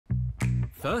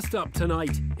First up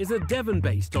tonight is a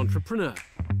Devon-based entrepreneur.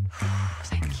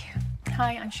 Thank you.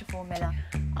 Hi, I'm Siobhan Miller.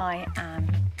 I am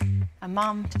a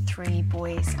mum to 3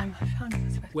 boys.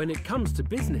 When it comes to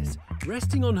business,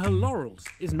 resting on her laurels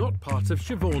is not part of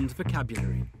Siobhan's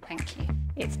vocabulary. Thank you.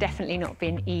 It's definitely not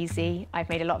been easy. I've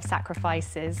made a lot of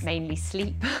sacrifices, mainly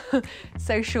sleep,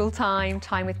 social time,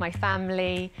 time with my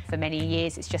family. For many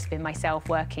years, it's just been myself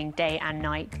working day and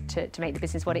night to make the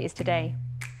business what it is today.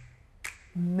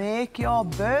 Make your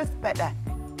birth better.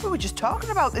 We were just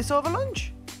talking about this over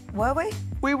lunch. Were we?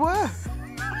 We were.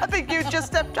 I think you just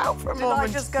stepped out for a moment. Did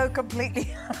I just go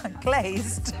completely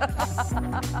glazed?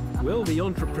 Will the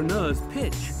entrepreneur's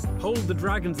pitch hold the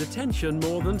dragon's attention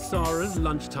more than Sarah's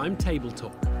lunchtime table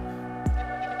talk?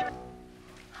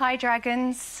 Hi,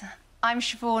 dragons. I'm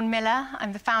Siobhan Miller.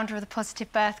 I'm the founder of the Positive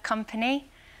Birth Company.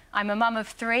 I'm a mum of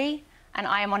 3, and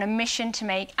I am on a mission to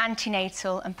make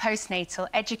antenatal and postnatal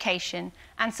education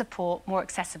and support more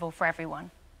accessible for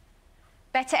everyone.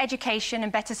 Better education and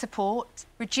better support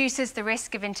reduces the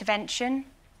risk of intervention,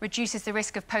 reduces the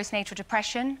risk of postnatal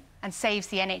depression, and saves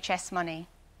the NHS money.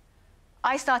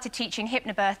 I started teaching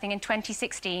hypnobirthing in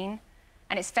 2016,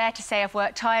 and it's fair to say I've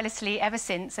worked tirelessly ever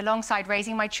since, alongside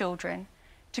raising my children,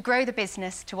 to grow the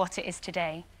business to what it is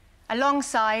today.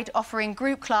 Alongside offering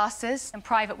group classes and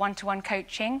private one-to-one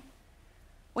coaching,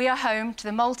 we are home to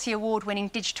the multi-award-winning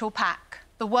Digital Pack,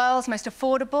 the world's most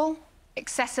affordable,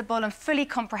 accessible and fully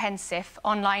comprehensive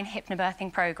online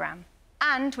hypnobirthing programme.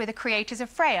 And we're the creators of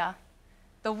Freya,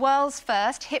 the world's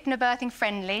first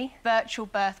hypnobirthing-friendly virtual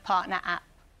birth partner app.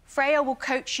 Freya will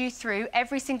coach you through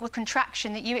every single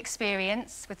contraction that you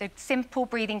experience with a simple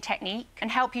breathing technique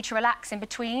and help you to relax in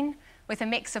between with a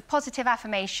mix of positive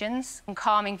affirmations and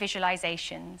calming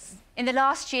visualisations. In the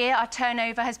last year, our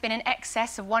turnover has been in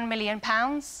excess of £1 million,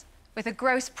 with a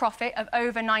gross profit of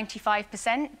over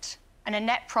 95%, and a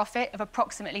net profit of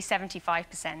approximately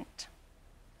 75%.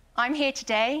 I'm here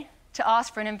today to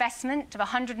ask for an investment of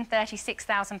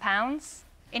 £136,000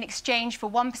 in exchange for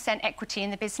 1% equity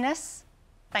in the business.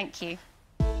 Thank you.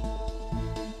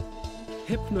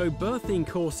 Hypnobirthing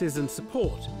courses and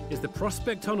support is the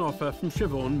prospect on offer from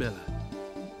Siobhan Miller.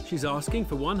 She's asking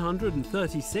for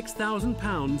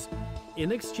 £136,000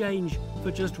 in exchange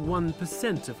for just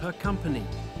 1% of her company.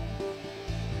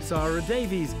 Sarah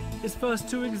Davies is first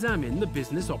to examine the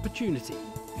business opportunity.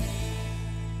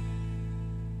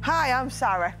 Hi, I'm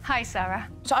Sarah. Hi, Sarah.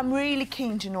 So I'm really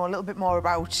keen to know a little bit more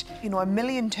about, £1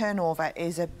 million turnover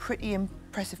is a pretty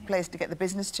impressive place to get the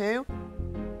business to.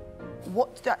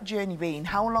 What's that journey been?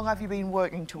 How long have you been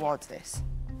working towards this?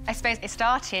 I suppose it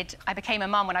started, I became a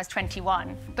mum when I was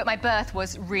 21, but my birth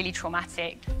was really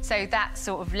traumatic. So that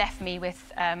sort of left me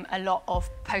with a lot of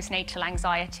postnatal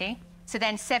anxiety. So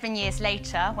then 7 years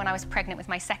later, when I was pregnant with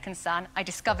my second son, I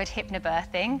discovered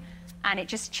hypnobirthing, and it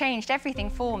just changed everything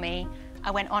for me.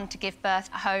 I went on to give birth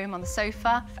at home on the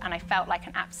sofa, and I felt like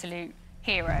an absolute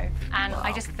hero. And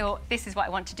I just thought, this is what I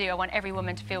want to do. I want every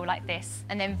woman to feel like this.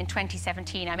 And then in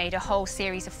 2017, I made a whole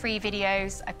series of free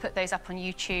videos. I put those up on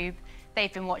YouTube.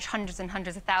 They've been watched hundreds and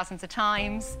hundreds of thousands of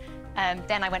times.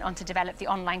 Then I went on to develop the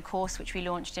online course, which we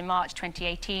launched in March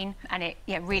 2018, and it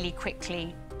really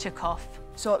quickly took off.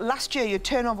 So last year, your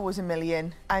turnover was £1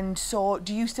 million, and so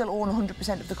do you still own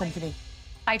 100% of the company?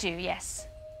 I do, yes.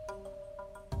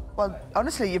 Well,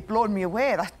 honestly, you've blown me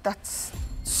away. That's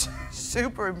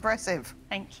super impressive.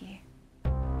 Thank you.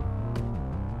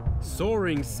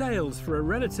 Soaring sales for a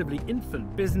relatively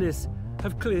infant business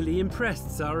have clearly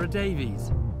impressed Sarah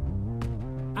Davies.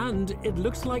 And it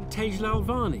looks like Tej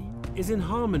Lalvani is in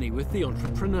harmony with the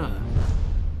entrepreneur.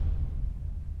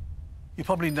 You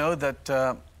probably know that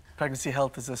pregnancy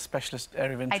health is a specialist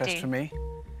area of interest for me.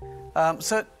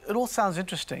 So it all sounds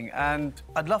interesting, and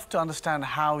I'd love to understand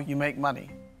how you make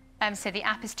money. So the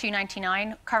app is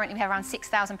 £2.99. Currently, we have around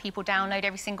 6,000 people download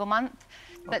every single month,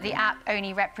 but the app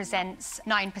only represents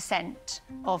 9%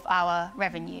 of our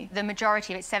revenue. The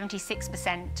majority of it,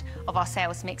 76% of our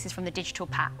sales mix, is from the digital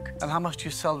pack. And how much do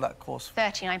you sell that course?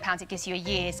 £39. It gives you a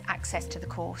year's access to the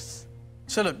course.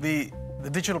 So look, the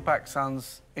digital pack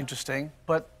sounds interesting,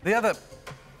 but the other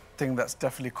thing that's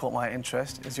definitely caught my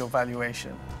interest is your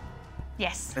valuation.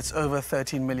 Yes. It's over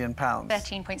 £13 million.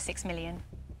 13.6 million.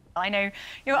 I know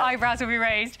your eyebrows will be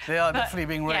raised. They are definitely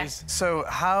being raised. Yes. So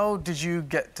how did you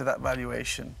get to that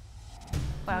valuation?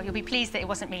 Well, you'll be pleased that it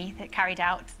wasn't me that carried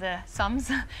out the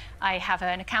sums. I have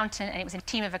an accountant, and it was a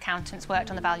team of accountants worked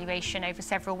on the valuation over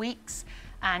several weeks.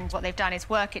 And what they've done is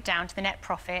work it down to the net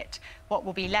profit, what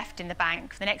will be left in the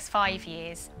bank for the next 5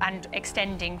 years, and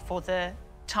extending for the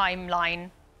timeline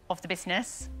of the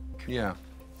business. Yeah.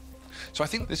 So I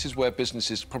think this is where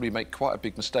businesses probably make quite a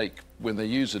big mistake when they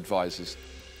use advisors.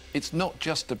 It's not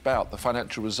just about the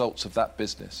financial results of that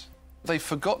business. They've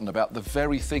forgotten about the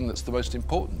very thing that's the most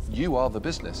important. You are the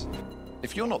business.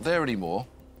 If you're not there anymore,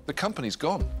 the company's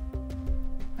gone.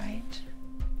 Right.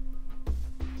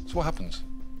 So what happens?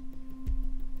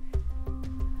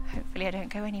 Hopefully I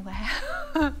don't go anywhere.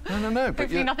 No. But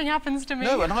Hopefully nothing happens to me.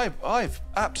 No, and I've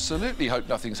absolutely hope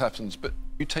nothing happens, but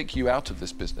you take you out of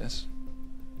this business,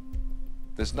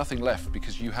 there's nothing left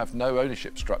because you have no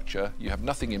ownership structure, you have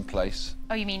nothing in place.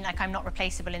 Oh, you mean like I'm not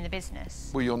replaceable in the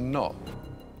business? Well, you're not.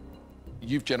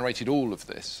 You've generated all of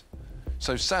this.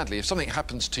 So sadly, if something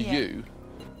happens to you,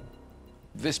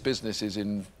 this business is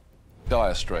in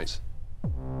dire straits.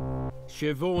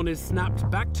 Siobhan is snapped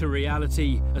back to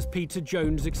reality as Peter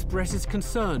Jones expresses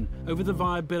concern over the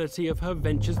viability of her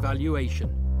venture's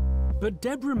valuation. But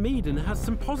Deborah Meaden has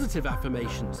some positive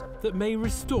affirmations that may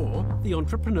restore the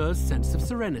entrepreneur's sense of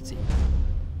serenity.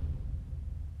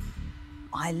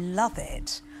 I love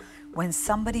it when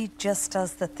somebody just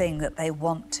does the thing that they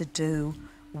want to do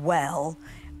well,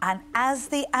 and as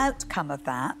the outcome of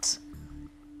that,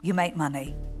 you make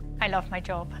money. I love my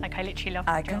job. Like, I literally love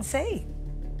my job. I can see.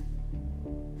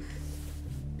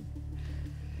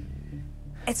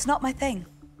 It's not my thing.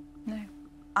 No.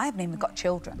 I haven't even got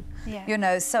children. Yeah. You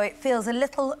know, so it feels a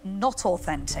little not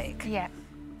authentic. Yeah.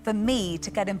 For me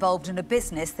to get involved in a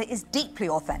business that is deeply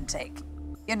authentic.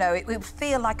 You know, it would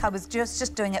feel like I was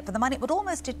just doing it for the money. It would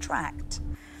almost detract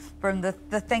from the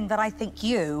thing that I think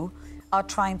you are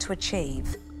trying to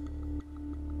achieve.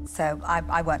 So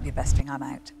I won't be investing, I'm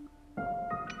out.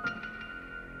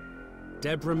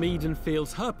 Deborah Meaden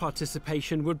feels her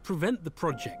participation would prevent the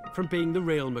project from being the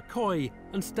real McCoy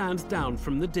and stands down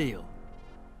from the deal.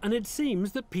 And it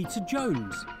seems that Peter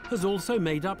Jones has also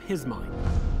made up his mind.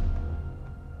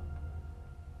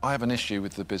 I have an issue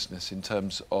with the business in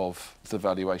terms of the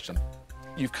valuation.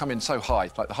 You've come in so high,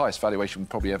 like the highest valuation we've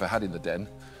probably ever had in the den.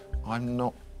 I'm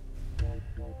not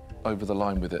over the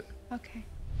line with it. Okay.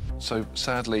 So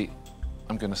sadly,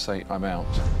 I'm going to say I'm out.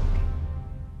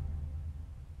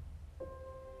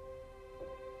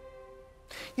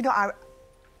 You know,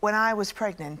 when I was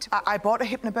pregnant, I bought a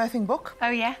hypnobirthing book.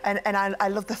 Oh, yeah? And I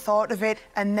loved the thought of it.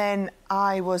 And then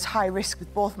I was high risk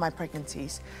with both my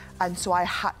pregnancies. And so I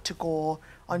had to go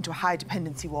onto a high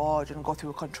dependency ward and go through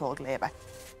a controlled labour.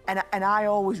 And I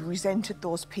always resented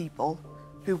those people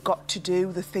who got to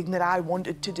do the thing that I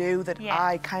wanted to do that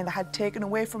I kind of had taken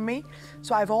away from me.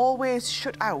 So I've always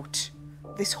shut out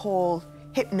this whole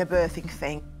hypnobirthing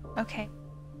thing. Okay.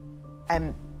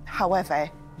 However,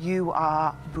 you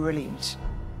are brilliant.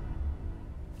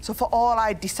 So for all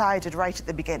I decided right at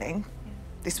the beginning,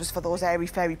 this was for those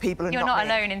airy-fairy people and You're not not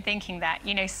me. alone in thinking that.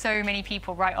 You know, so many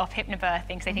people write off hypnobirthing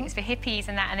because they think it's for hippies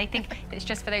and that, and they think that it's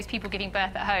just for those people giving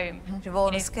birth at home.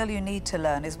 Siobhan, the skill you need to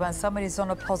learn is when somebody's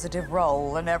on a positive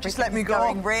roll and everything's let me go.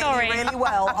 going really, really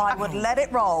well, I would let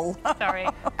it roll. Sorry.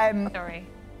 Sorry.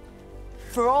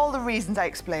 For all the reasons I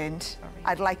explained,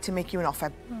 I'd like to make you an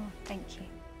offer. Oh, thank you.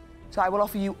 So I will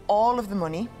offer you all of the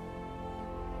money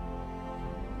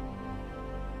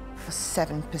for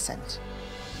 7%.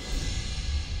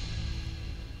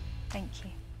 Thank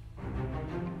you.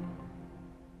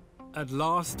 At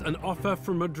last, an offer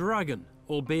from a dragon,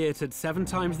 albeit at 7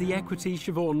 times the equity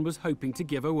Siobhan was hoping to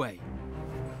give away.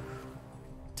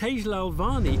 Tejl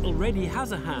Alvani already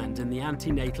has a hand in the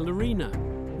antenatal arena.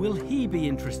 Will he be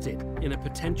interested in a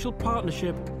potential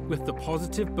partnership with the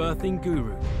positive birthing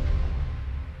guru?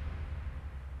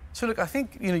 So look, I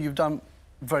think you've done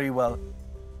very well.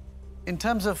 In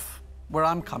terms of where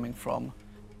I'm coming from,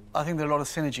 I think there are a lot of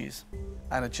synergies,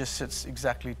 and it just sits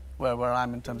exactly where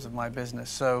I'm in terms of my business.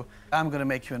 So I'm going to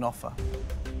make you an offer.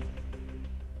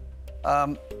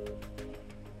 I'm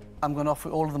going to offer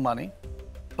all of the money,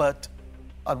 but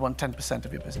I'd want 10%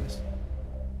 of your business.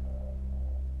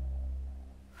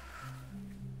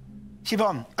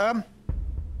 Siobhan,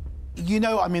 you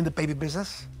know I'm in the baby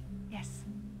business. Yes.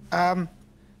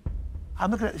 I'm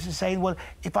looking at this and saying, well,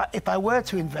 if I were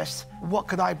to invest, what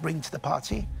could I bring to the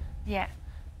party? Yeah.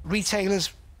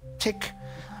 Retailers, tick.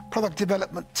 Product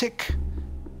development, tick.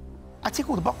 I tick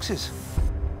all the boxes.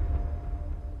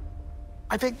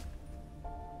 I think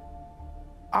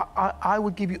I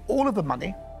would give you all of the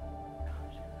money.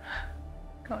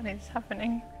 God, it's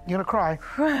happening. You're gonna cry.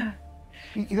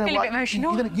 You know Feel a bit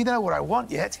emotional. You don't know what I want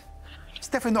yet. It's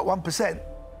definitely not 1%.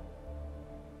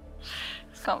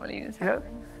 I can't believe it's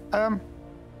happening.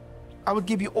 I would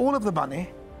give you all of the money,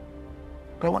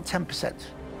 but I want 10%.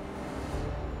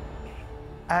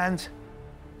 And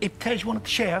if Tej wanted to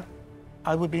share,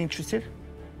 I would be interested.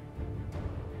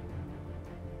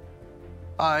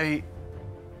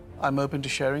 I'm open to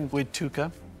sharing with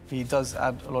Tuka. He does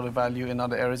add a lot of value in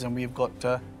other areas, and we've got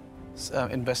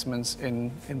investments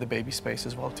in the baby space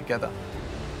as well together.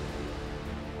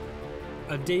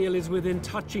 A deal is within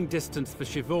touching distance for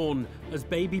Siobhan as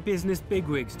baby business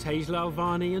bigwigs Tej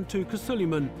Lalvani and Tuka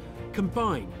Suleiman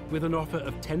combine with an offer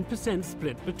of 10%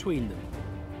 split between them.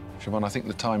 Siobhan, I think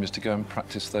the time is to go and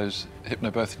practice those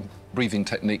hypnobirthing breathing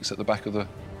techniques at the back of the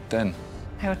den.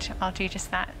 I'll do just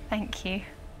that, thank you.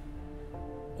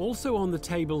 Also on the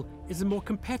table is a more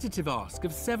competitive ask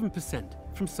of 7%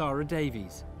 from Sarah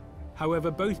Davies. However,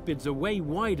 both bids are way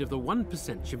wide of the 1%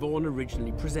 Siobhan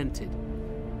originally presented.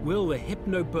 Will the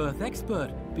hypnobirth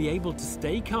expert be able to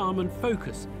stay calm and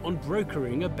focus on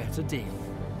brokering a better deal?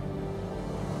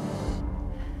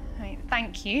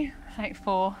 Thank you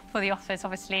for the offers,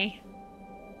 obviously.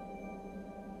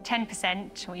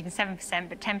 10% or even 7%,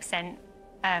 but 10%,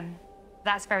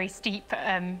 that's a very steep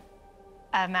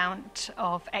amount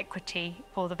of equity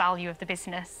for the value of the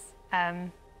business.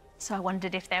 So I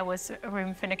wondered if there was a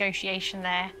room for negotiation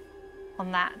there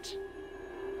on that.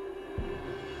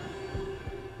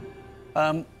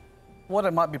 What I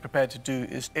might be prepared to do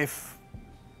is, if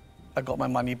I got my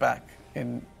money back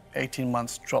in 18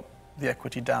 months, drop the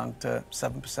equity down to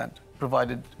 7%,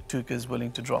 provided Tuka is willing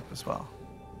to drop as well.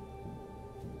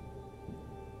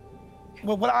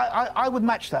 Well, I would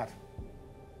match that.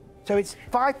 So it's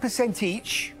 5%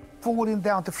 each, falling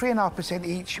down to 3.5%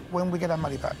 each when we get our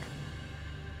money back.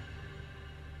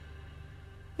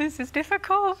 This is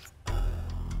difficult.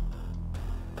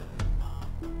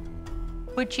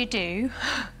 Would you do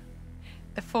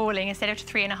the falling, instead of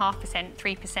 3.5%,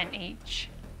 3% each,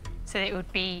 so that it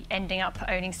would be ending up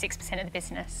owning 6% of the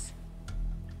business?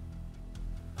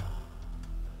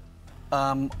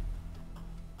 I'll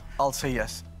say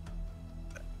yes.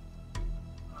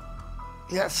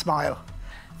 Yeah, smile.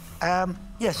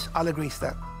 Yes, I'll agree to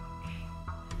that.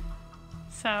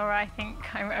 So I think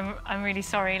I'm really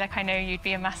sorry. Like, I know you'd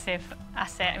be a massive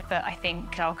asset, but I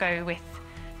think I'll go with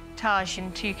Taj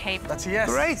and 2K. That's a yes.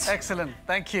 Great. Excellent.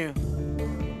 Thank you.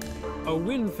 A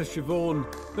win for Siobhan,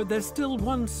 but there's still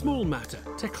one small matter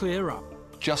to clear up.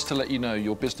 Just to let you know,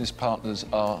 your business partners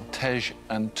are Tej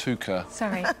and Tuka.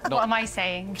 Sorry, what am I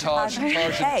saying? Taj and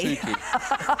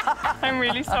Tuki. I'm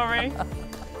really sorry.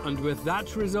 And with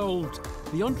that resolved,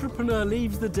 the entrepreneur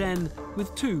leaves the den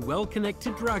with two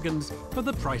well-connected dragons for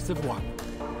the price of one.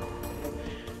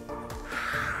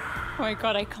 Oh my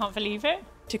God, I can't believe it.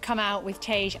 To come out with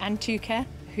Tej and Tuka,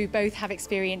 who both have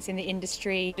experience in the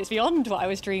industry, it's beyond what I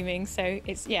was dreaming, so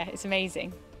it's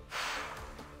amazing.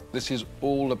 This is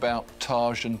all about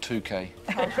Taj and 2K.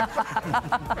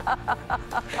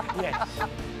 Yes.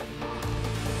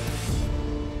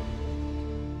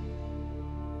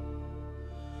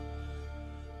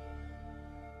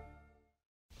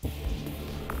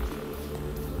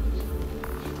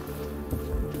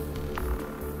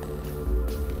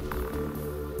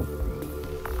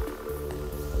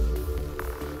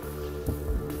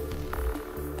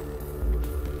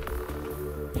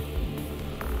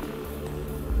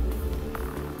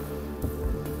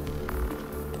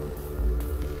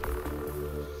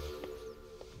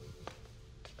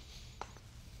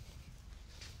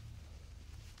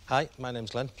 Hi, my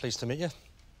name's Glenn. Pleased to meet you.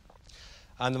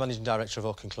 I'm the Managing Director of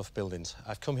Oakenclough Buildings.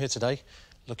 I've come here today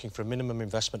looking for a minimum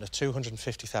investment of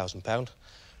 £250,000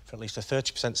 for at least a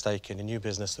 30% stake in a new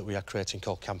business that we are creating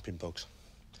called Camping Bugs.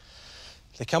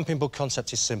 The Camping Bug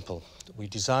concept is simple. We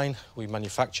design, we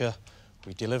manufacture,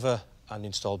 we deliver and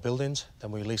install buildings,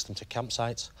 then we lease them to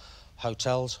campsites,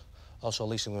 hotels, also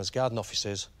leasing them as garden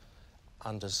offices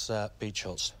and as beach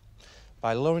huts.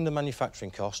 By lowering the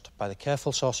manufacturing cost, by the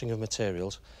careful sourcing of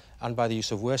materials and by the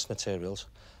use of waste materials,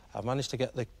 I've managed to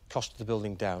get the cost of the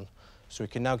building down so we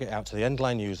can now get out to the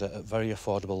end-line user at very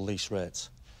affordable lease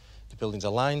rates. The buildings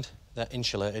are lined, they're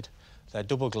insulated, they're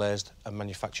double glazed and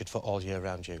manufactured for all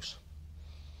year-round use.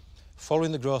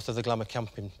 Following the growth of the glamour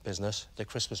camping business, the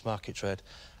Christmas market trade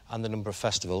and the number of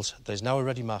festivals, there's now a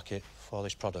ready market for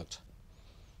this product.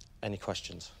 Any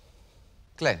questions?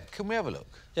 Glenn, can we have a look?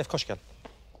 Yeah, of course you can.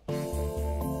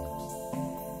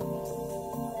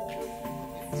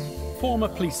 Former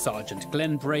police sergeant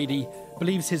Glenn Brady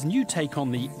believes his new take on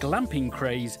the glamping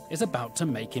craze is about to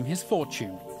make him his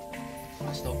fortune.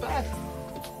 That's not bad.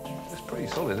 That's pretty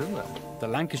solid, isn't it? The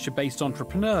Lancashire-based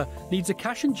entrepreneur needs a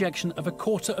cash injection of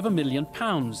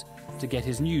 £250,000 to get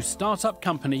his new start-up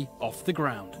company off the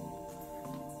ground.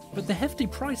 But the hefty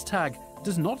price tag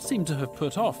does not seem to have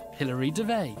put off Hilary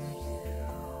DeVay.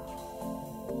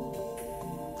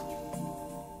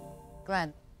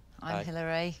 Glenn, I'm Hi.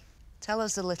 Hilary. Tell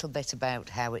us a little bit about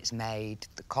how it's made,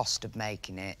 the cost of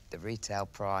making it, the retail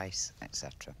price,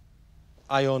 etc.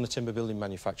 I own a timber building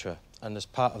manufacturer, and as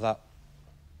part of that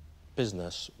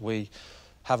business, we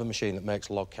have a machine that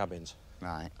makes log cabins.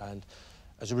 Right. And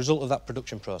as a result of that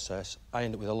production process, I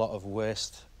end up with a lot of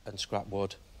waste and scrap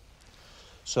wood.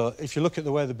 So if you look at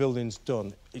the way the building's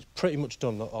done, it's pretty much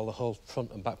done, all the whole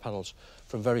front and back panels,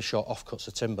 from very short offcuts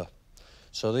of timber.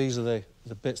 So these are the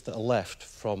bits that are left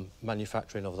from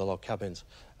manufacturing of the log cabins.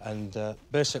 And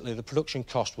basically the production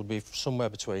cost would be somewhere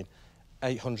between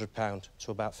 £800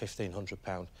 to about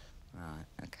 £1,500. Right,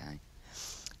 OK.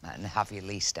 And have you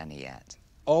leased any yet?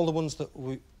 All the ones that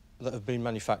have been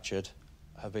manufactured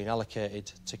have been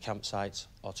allocated to campsites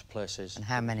or to places. And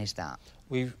how many is that?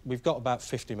 We've got about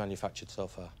 50 manufactured so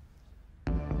far.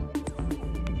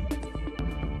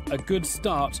 A good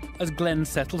start as Glenn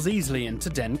settles easily into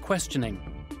den questioning.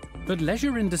 But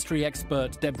leisure industry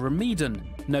expert Deborah Meaden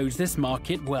knows this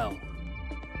market well.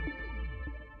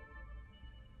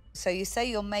 So you say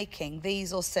you're making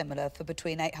these or similar for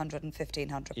between £800 and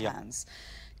 £1,500,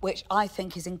 which I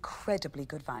think is incredibly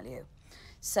good value.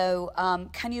 So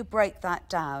can you break that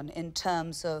down in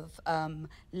terms of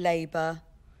labour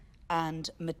and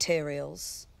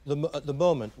materials? At the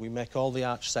moment, we make all the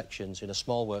arch sections in a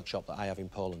small workshop that I have in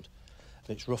Poland,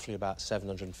 and it's roughly about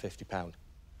 £750.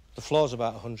 The floor's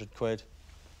about 100 quid,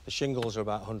 the shingles are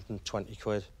about 120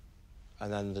 quid,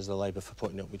 and then there's the labour for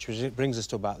putting it up, which brings us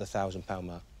to about the £1,000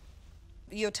 mark.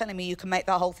 You're telling me you can make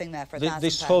that whole thing there for £1,000?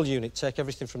 This whole unit, take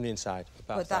everything from the inside,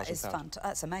 about £1,000. That is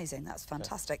that's amazing, that's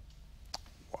fantastic.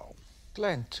 Yeah. Wow.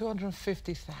 Glenn,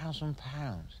 £250,000.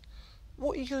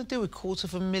 What are you going to do with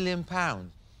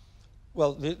 £250,000?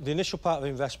 Well, the initial part of the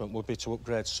investment would be to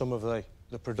upgrade some of the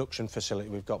production facility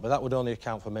we've got, but that would only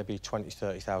account for maybe £20,000,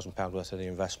 £30,000 worth of the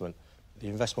investment. The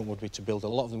investment would be to build a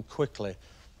lot of them quickly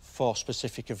for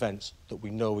specific events that we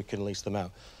know we can lease them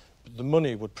out. But the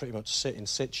money would pretty much sit in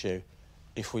situ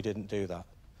if we didn't do that.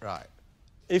 Right.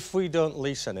 If we don't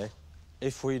lease any,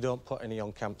 if we don't put any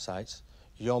on campsites,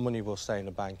 your money will stay in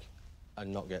the bank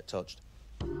and not get touched.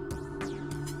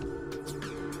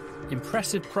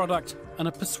 Impressive product and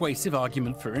a persuasive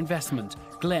argument for investment.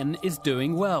 Glenn is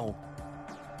doing well.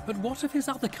 But what of his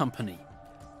other company?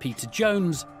 Peter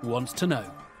Jones wants to know.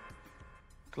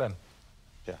 Glenn.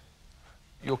 Yeah.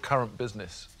 Your current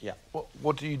business. Yeah.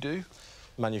 What do you do?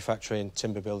 Manufacturing,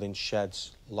 timber buildings,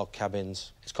 sheds, log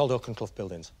cabins. It's called Oakenclough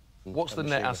Buildings. What's the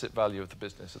net asset value of the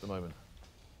business at the moment?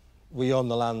 We own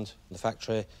the land, the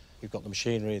factory, we've got the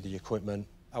machinery, the equipment.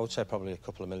 I would say probably a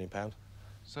couple of £1 million.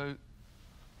 So,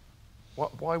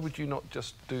 why would you not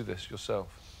just do this yourself?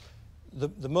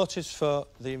 The motives for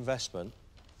the investment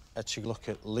are to look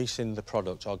at leasing the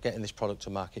product or getting this product to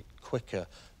market quicker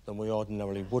than we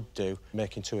ordinarily would do,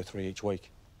 making 2 or 3 each week.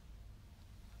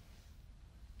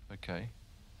 OK.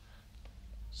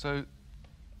 So,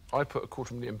 I put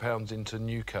 £250,000 into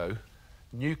Newco.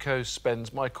 Newco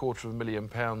spends my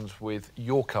 £250,000 with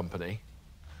your company.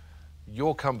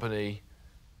 Your company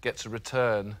gets a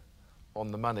return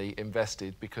on the money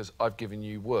invested because I've given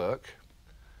you work,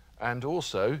 and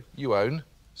also you own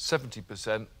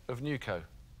 70% of Newco.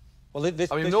 Well, I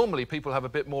mean, normally people have a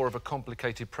bit more of a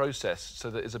complicated process so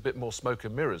that it's a bit more smoke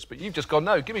and mirrors, but you've just gone,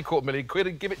 no, give me £250,000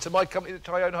 and give it to my company that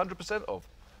I own 100% of.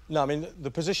 No, I mean,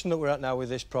 the position that we're at now with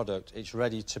this product, it's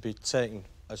ready to be taken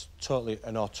as totally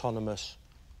an autonomous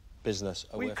business.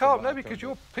 Well, you can't, no, because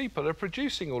your people are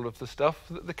producing all of the stuff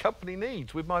that the company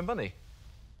needs with my money.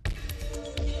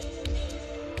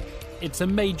 It's a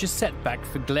major setback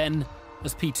for Glenn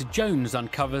as Peter Jones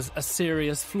uncovers a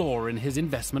serious flaw in his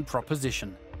investment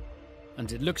proposition.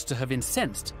 And it looks to have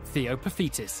incensed Theo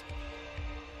Paphitis.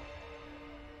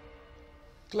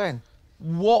 Glenn,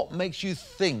 what makes you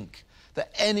think that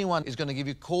anyone is going to give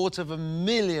you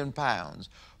 £250,000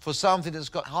 for something that's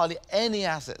got hardly any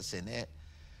assets in it,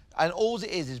 and all it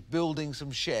is building some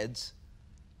sheds,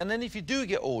 and then if you do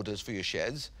get orders for your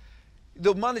sheds,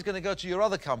 the money's going to go to your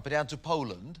other company down to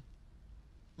Poland.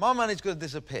 My money's going to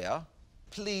disappear.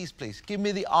 Please, please, give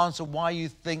me the answer why you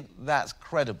think that's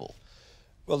credible.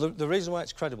 Well, the reason why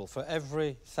it's credible, for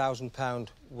every £1,000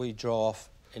 we draw off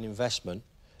in investment,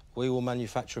 we will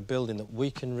manufacture a building that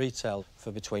we can retail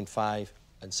for between £5,000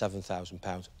 and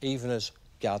 £7,000, even as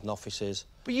garden offices.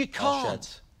 But you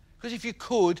can't, because if you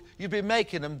could, you'd be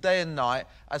making them day and night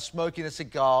and smoking a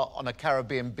cigar on a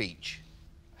Caribbean beach.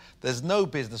 There's no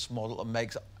business model that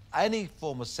makes any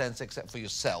form of sense except for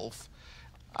yourself.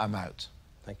 I'm out.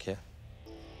 Thank you.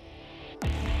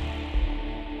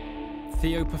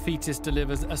 Theo Paphitis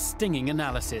delivers a stinging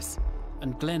analysis,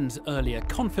 and Glenn's earlier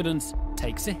confidence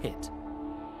takes a hit.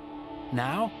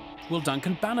 Now, Will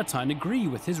Duncan Bannatyne agree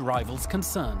with his rival's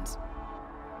concerns?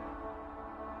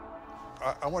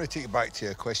 I want to take you back to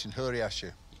a question Hilary asked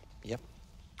you. Yep.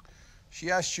 She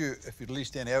asked you if you'd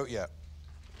leased any out yet,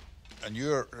 and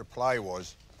your reply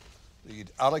was that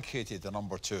you'd allocated the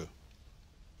number 2.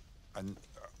 And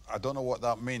I don't know what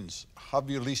that means. Have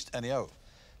you leased any out?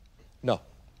 No.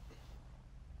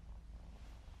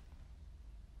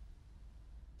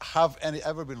 Have any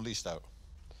ever been leased out?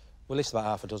 We leased about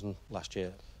half a dozen last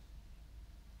year.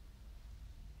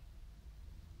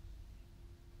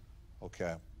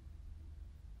 Okay.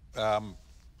 I'm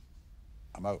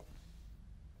out.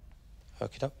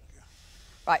 Hook it up.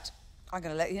 Right, I'm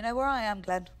going to let you know where I am,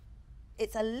 Glenn.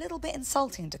 It's a little bit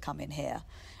insulting to come in here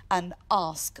and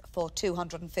ask for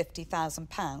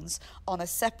 £250,000 on a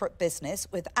separate business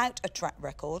without a track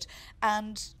record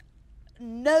and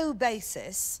no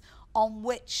basis on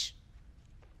which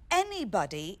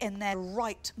anybody in their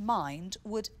right mind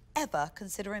would ever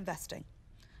consider investing.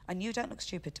 And you don't look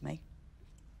stupid to me.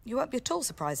 You won't be at all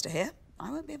surprised to hear I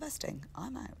won't be investing.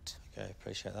 I'm out. Okay,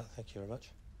 appreciate that. Thank you very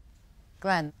much.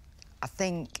 Glenn, I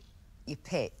think your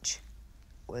pitch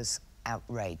was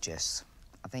outrageous.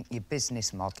 I think your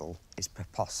business model is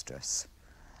preposterous.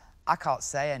 I can't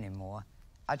say any more.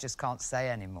 I just can't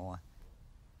say any more.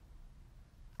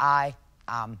 I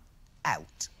am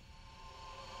out.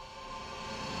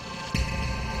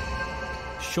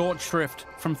 Short shrift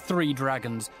from 3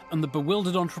 dragons, and the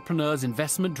bewildered entrepreneur's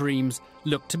investment dreams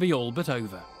look to be all but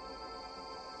over.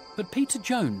 But Peter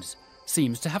Jones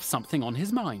seems to have something on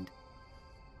his mind.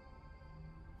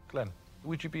 Glenn,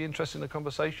 would you be interested in a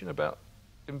conversation about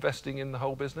investing in the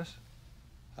whole business?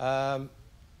 To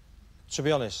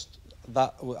be honest,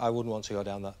 I wouldn't want to go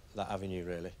down that avenue,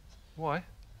 really. Why?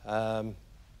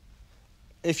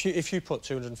 If you put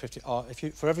 250, or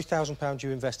for every £1,000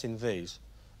 you invest in these,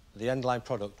 the end line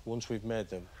product, once we've made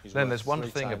them, is Then worth there's one 3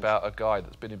 thing times. about a guy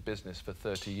that's been in business for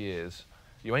 30 years.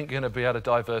 You ain't going to be able to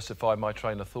diversify my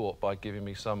train of thought by giving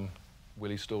me some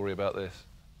willy story about this.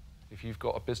 If you've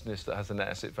got a business that has a net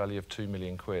asset value of £2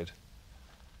 million,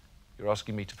 you're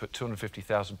asking me to put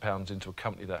 £250,000 into a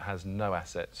company that has no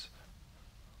assets.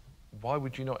 Why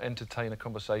would you not entertain a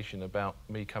conversation about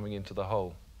me coming into the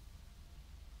whole?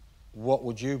 What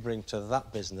would you bring to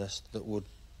that business that would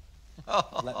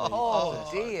let me... Oh,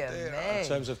 dear me. In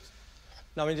terms of...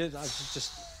 No, I mean, I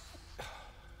just... I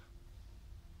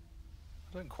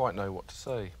don't quite know what to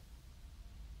say.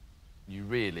 You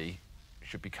really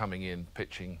should be coming in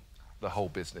pitching the whole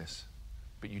business,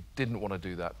 but you didn't want to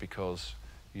do that because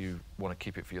you want to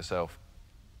keep it for yourself.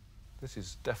 This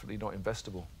is definitely not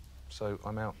investable, so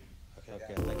I'm out.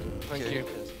 Okay, thank you. Thank you.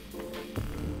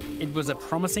 It was a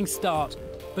promising start,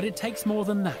 but it takes more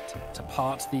than that to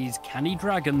part these canny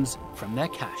dragons from their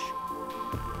cash.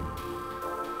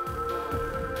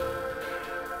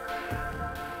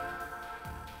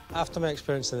 After my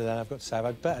experience in the day, I've got to say I've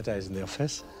had better days in the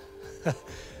office.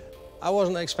 I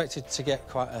wasn't expected to get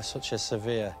such a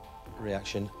severe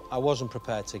reaction. I wasn't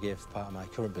prepared to give part of my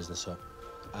current business up,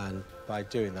 and by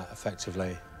doing that,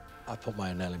 effectively, I put my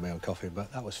own nail in my own coffin,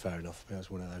 but that was fair enough. It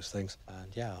was one of those things,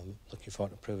 and yeah, I'm looking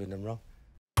forward to proving them wrong.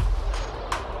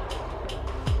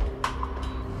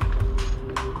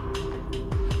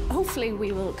 Hopefully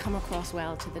we will come across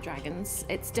well to the dragons.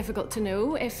 It's difficult to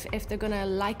know if they're going to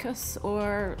like us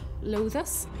or loathe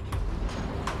us.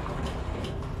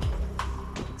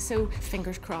 So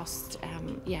fingers crossed,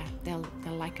 yeah, they'll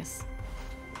like us.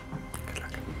 Good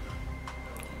luck.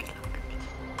 Good luck.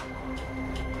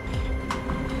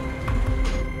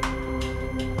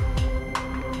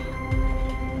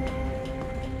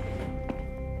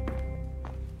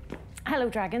 Hello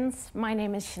dragons, my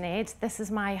name is Sinead. This is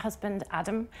my husband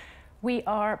Adam. We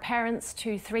are parents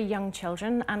to 3 young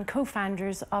children and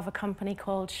co-founders of a company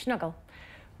called Shnuggle.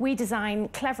 We design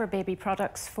clever baby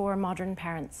products for modern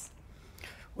parents.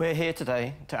 We're here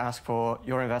today to ask for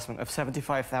your investment of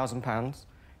 £75,000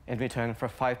 in return for a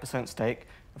 5% stake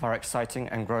of our exciting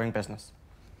and growing business.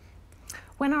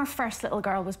 When our first little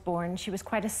girl was born, she was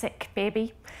quite a sick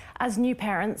baby. As new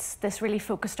parents, this really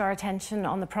focused our attention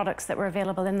on the products that were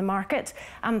available in the market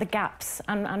and the gaps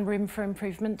and room for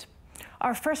improvement.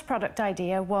 Our first product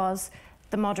idea was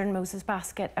the modern Moses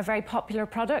basket, a very popular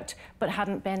product, but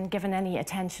hadn't been given any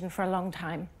attention for a long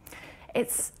time.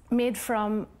 It's made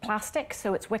from plastic,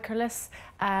 so it's wickerless,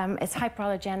 it's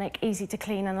hypoallergenic, easy to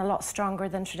clean, and a lot stronger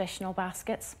than traditional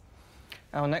baskets.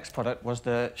 Our next product was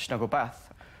the Shnuggle bath.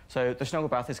 So the Shnuggle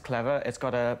bath is clever. It's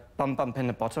got a bump in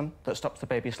the bottom that stops the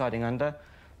baby sliding under,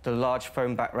 the large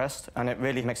foam backrest, and it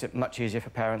really makes it much easier for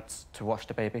parents to wash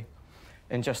the baby.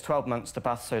 In just 12 months, the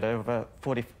bath sold over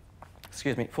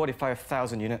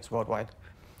 45,000 units worldwide.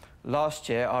 Last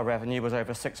year, our revenue was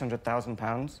over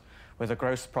 £600,000, with a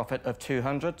gross profit of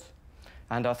 200,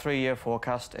 and our 3-year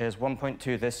forecast is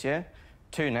 1.2 this year,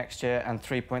 2 next year, and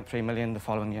 3.3 million the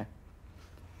following year.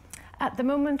 At the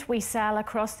moment, we sell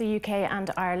across the UK and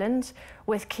Ireland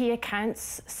with key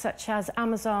accounts such as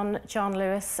Amazon, John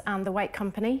Lewis, and the White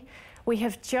Company. We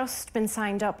have just been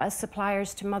signed up as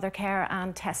suppliers to Mothercare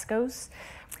and Tesco's.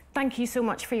 Thank you so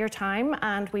much for your time,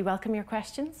 and we welcome your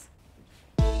questions.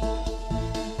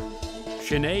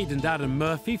 Sinead and Adam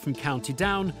Murphy from County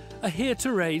Down are here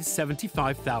to raise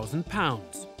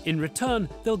 £75,000. In return,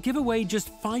 they'll give away just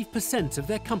 5% of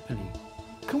their company.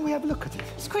 Can we have a look at it?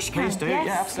 Of course you can. Please do,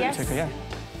 yes, yeah, absolutely, yes.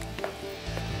 Yeah.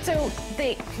 So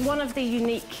one of the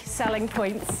unique selling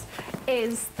points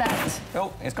is that...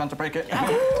 Oh, it's gone to break it.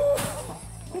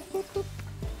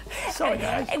 Sorry,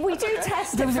 guys. We do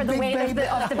test it for the weight of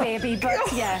the baby, but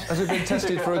yeah. Has it been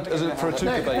tested for a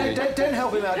Tuka baby? No, don't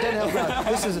help him out, don't help him out.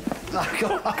 This is...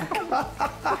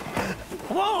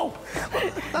 Whoa!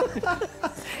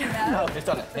 No, it's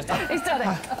done it, it's done it. He's done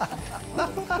it.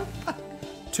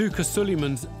 Tuka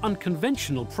Suleiman's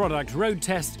unconventional product road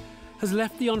test has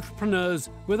left the entrepreneurs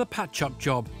with a patch-up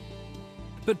job.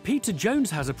 But Peter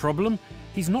Jones has a problem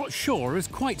he's not sure is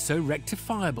quite so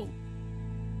rectifiable.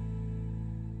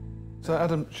 So,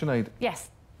 Adam, Sinead. Yes.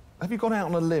 Have you gone out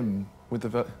on a limb with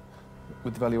the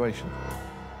valuation?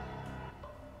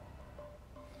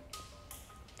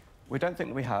 We don't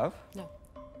think we have. No.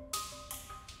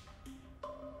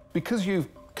 Because you've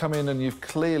come in and you've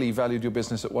clearly valued your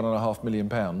business at £1.5 million.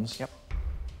 Yep.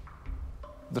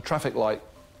 The traffic light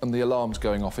and the alarm's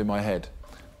going off in my head.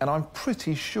 And I'm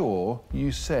pretty sure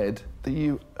you said that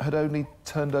you had only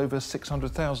turned over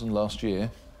 600,000 last year,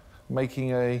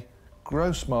 making a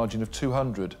gross margin of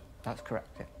 200. That's correct,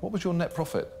 yeah. What was your net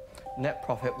profit? Net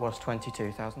profit was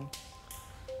 22,000.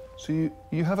 So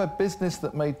you have a business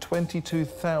that made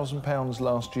 £22,000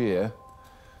 last year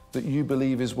that you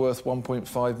believe is worth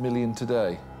 1.5 million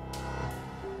today.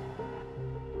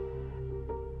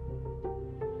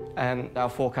 And our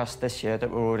forecast this year that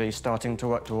we're already starting to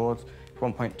work towards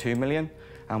 1.2 million,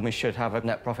 and we should have a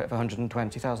net profit of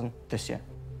 120,000 this year.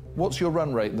 What's your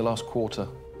run rate in the last quarter?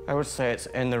 I would say it's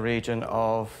in the region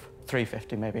of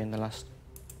 350 maybe in the last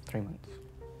 3 months.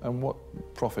 And what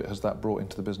profit has that brought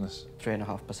into the business?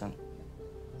 3.5%.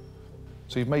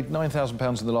 So you've made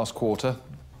 £9,000 in the last quarter.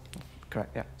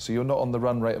 Correct, yeah. So you're not on the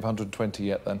run rate of 120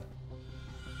 yet then?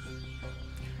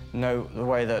 No, the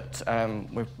way that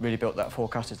we've really built that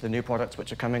forecast is the new products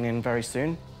which are coming in very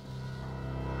soon.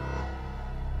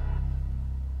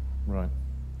 Right.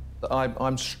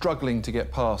 I'm struggling to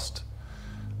get past,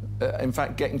 in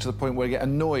fact, getting to the point where I get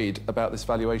annoyed about this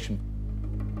valuation.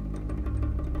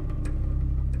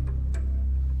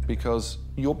 Because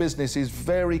your business is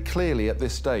very clearly at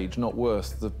this stage not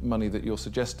worth the money that you're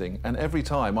suggesting. And every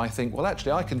time I think, well,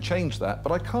 actually, I can change that,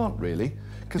 but I can't really,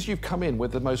 because you've come in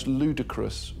with the most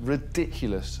ludicrous,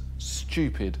 ridiculous,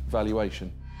 stupid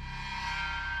valuation.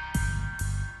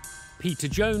 Peter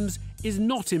Jones is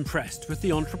not impressed with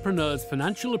the entrepreneur's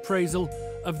financial appraisal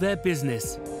of their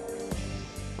business.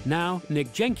 Now,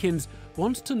 Nick Jenkins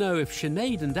wants to know if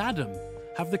Sinead and Adam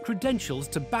have the credentials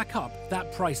to back up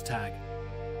that price tag.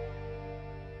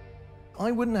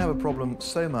 I wouldn't have a problem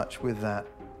so much with that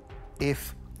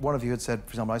if one of you had said,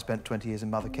 for example, I spent 20 years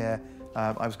in Mothercare,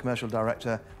 I was commercial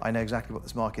director, I know exactly what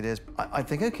this market is. I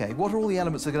think, OK, what are all the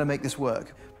elements that are going to make this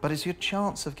work? But it's your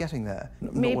chance of getting there.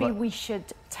 Maybe we should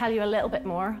tell you a little bit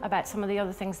more about some of the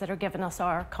other things that are giving us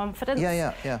our confidence.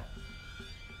 Yeah.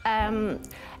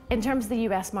 In terms of the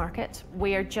US market,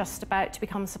 we are just about to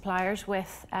become suppliers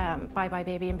with Bye Bye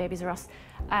Baby and Babies R Us.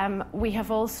 We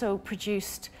have also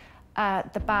produced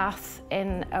the bath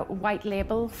in a white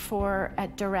label for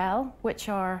Durell, which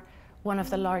are one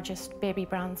of the largest baby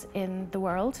brands in the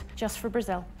world, just for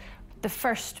Brazil. The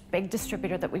first big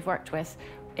distributor that we've worked with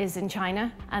is in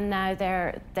China, and now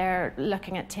they're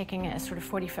looking at taking a sort of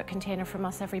 40-foot container from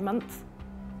us every month.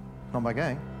 Not bad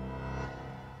going.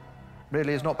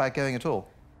 Really, it's not bad going at all.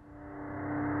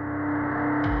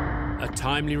 A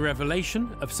timely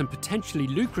revelation of some potentially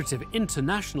lucrative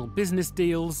international business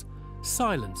deals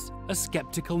silence a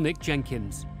sceptical Nick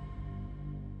Jenkins.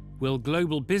 Will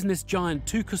global business giant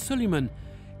Tuka Suleiman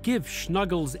give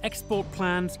Shnuggle's export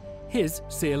plans his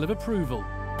seal of approval?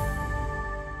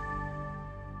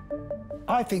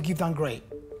 I think you've done great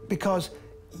because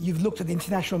you've looked at the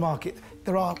international market.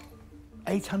 There are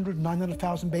 800,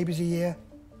 900,000 babies a year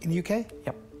in the UK,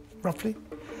 yep, roughly.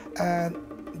 There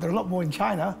are a lot more in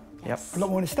China, yep, a lot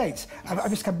more in the States. I've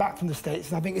just come back from the States,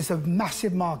 and I think it's a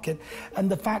massive market.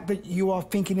 And the fact that you are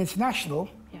thinking international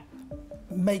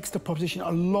makes the proposition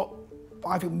a lot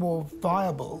I think, more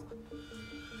viable.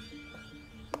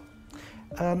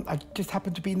 I just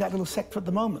happen to be in that little sector at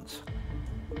the moment.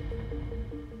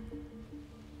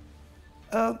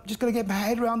 Just got to get my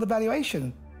head around the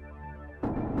valuation.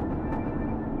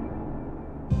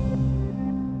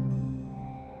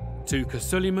 Tuka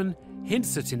Suleiman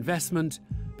hints at investment,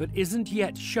 but isn't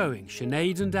yet showing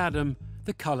Sinead and Adam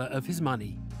the colour of his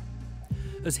money.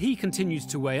 As he continues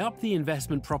to weigh up the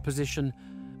investment proposition,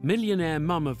 millionaire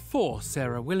mum of 4,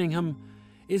 Sarah Willingham,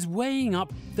 is weighing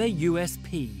up their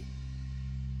USP.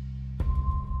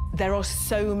 There are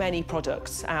so many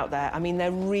products out there. I mean,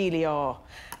 there really are.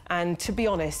 And to be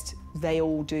honest, they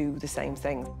all do the same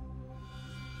thing.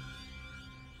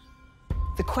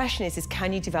 The question is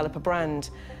can you develop a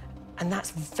brand? And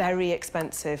that's very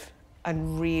expensive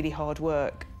and really hard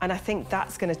work. And I think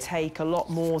that's going to take a lot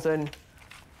more than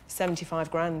 75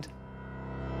 grand.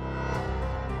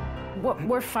 What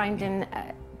we're finding,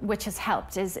 which has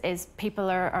helped, is people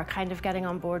are kind of getting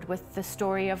on board with the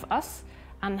story of us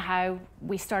and how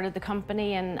we started the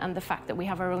company and the fact that we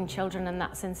have our own children, and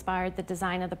that's inspired the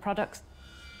design of the products.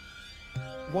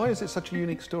 Why is it such a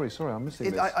unique story? Sorry, I'm missing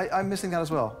this. I'm missing that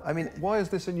as well. I mean, why is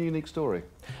this a unique story?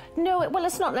 No, well,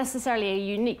 it's not necessarily a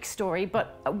unique story,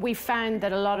 but we found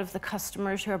that a lot of the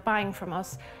customers who are buying from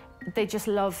us, they just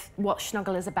love what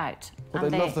Shnuggle is about. Well,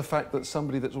 they love the fact that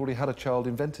somebody that's already had a child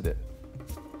invented it.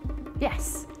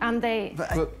 Yes, and they...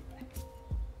 But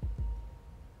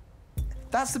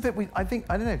that's the bit I don't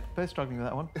know, both struggling with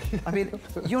that one. I mean,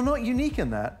 you're not unique in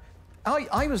that.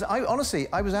 Honestly,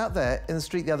 I was out there in the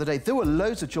street the other day. There were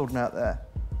loads of children out there.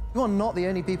 You are not the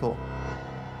only people.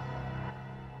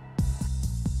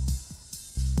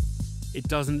 It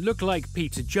doesn't look like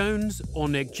Peter Jones or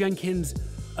Nick Jenkins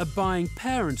are buying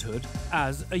parenthood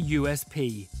as a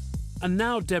USP. And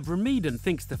now Deborah Meaden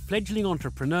thinks the fledgling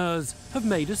entrepreneurs have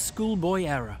made a schoolboy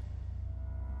error.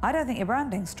 I don't think your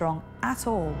branding's strong at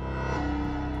all.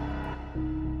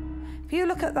 If you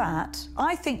look at that,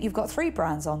 I think you've got 3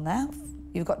 brands on there.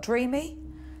 You've got Dreamy,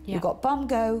 you've got Bum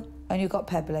Go, and you've got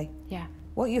Pebbly. Yeah.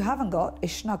 What you haven't got is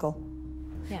Shnuggle.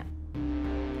 Yeah.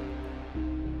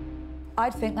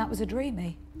 I'd think that was a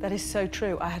Dreamy. That is so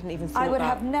true. I hadn't even thought that. I would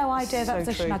have no idea that was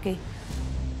a true. Snuggie.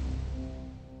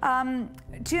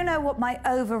 Do you know what my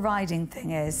overriding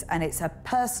thing is? And it's a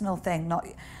personal thing,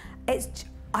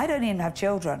 I don't even have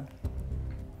children.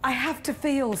 I have to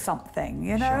feel something,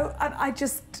 you know? Sure. And I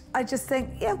just think,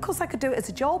 yeah, of course I could do it as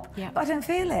a job, but I don't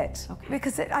feel it. Okay.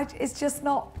 Because it's just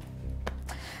not...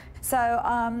 So,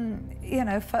 you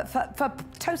know, for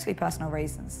totally personal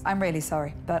reasons, I'm really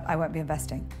sorry, but I won't be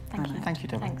investing. Thank you. Thank you,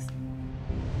 Deborah. Thanks.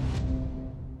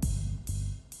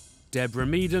 Deborah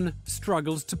Meaden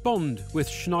struggles to bond with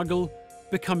Shnuggle,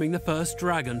 becoming the first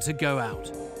dragon to go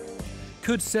out.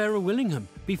 Could Sarah Willingham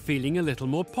be feeling a little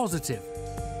more positive?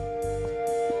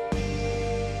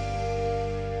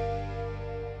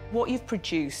 What you've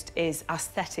produced is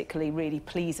aesthetically really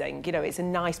pleasing. You know, it's a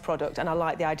nice product, and I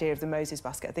like the idea of the Moses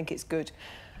basket. I think it's good.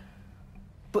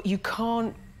 But you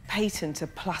can't patent a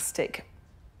plastic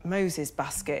Moses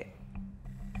basket.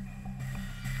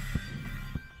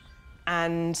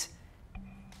 And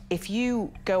if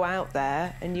you go out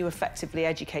there and you effectively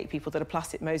educate people that a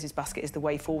plastic Moses basket is the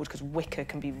way forward, because wicker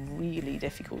can be really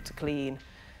difficult to clean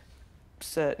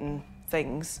certain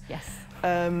things. Yes.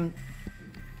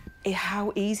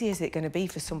 How easy is it going to be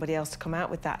for somebody else to come out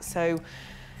with that? So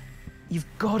you've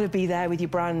got to be there with your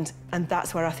brand, and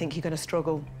that's where I think you're going to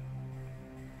struggle.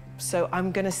 So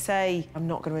I'm going to say I'm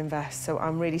not going to invest, so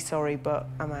I'm really sorry, but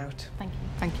I'm out. Thank you.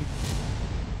 Thank you.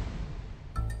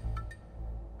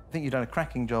 I think you've done a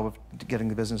cracking job of getting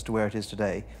the business to where it is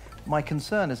today. My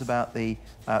concern is about the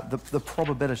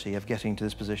probability of getting to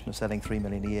this position of selling 3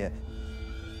 million a year.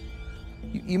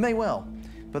 You may well,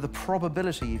 but the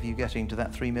probability of you getting to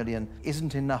that 3 million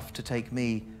isn't enough to take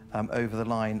me over the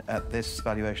line at this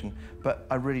valuation. But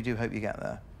I really do hope you get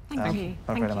there. Thank you.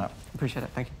 I'm afraid I'm out. Appreciate it.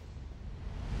 Thank you.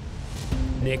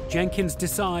 Nick Jenkins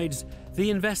decides the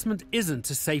investment isn't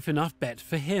a safe enough bet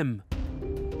for him.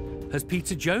 Has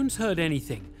Peter Jones heard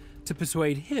anything to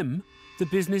persuade him the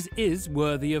business is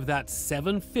worthy of that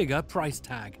 7-figure price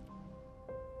tag?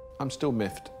 I'm still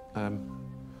miffed.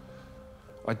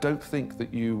 I don't think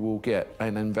that you will get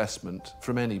an investment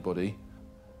from anybody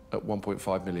at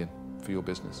 1.5 million for your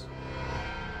business.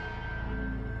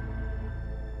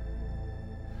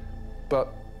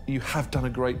 But you have done a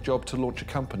great job to launch a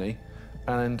company,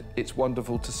 and it's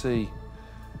wonderful to see.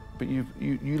 But you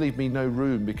leave me no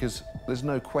room, because there's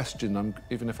no question,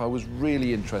 even if I was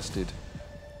really interested,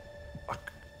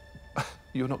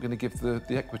 you're not going to give the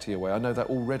equity away. I know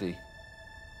that already.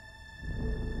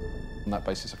 On that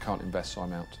basis, I can't invest, so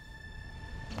I'm out.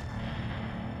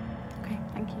 OK,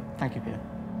 thank you. Thank you, Peter.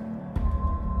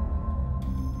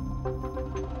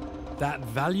 That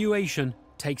valuation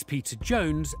takes Peter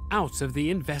Jones out of the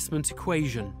investment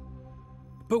equation.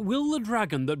 But will the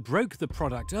dragon that broke the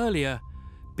product earlier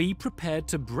be prepared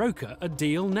to broker a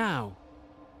deal now?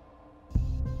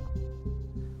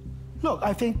 Look,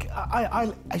 I think,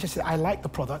 as I said, I like the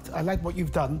product. I like what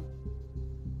you've done.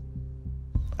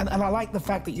 And I like the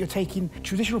fact that you're taking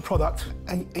traditional product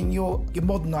and you're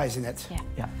modernising it.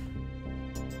 Yeah.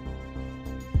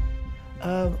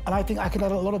 And I think I can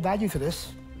add a lot of value to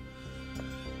this.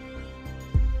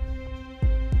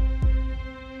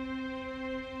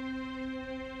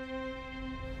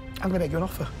 I'm going to make you an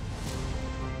offer.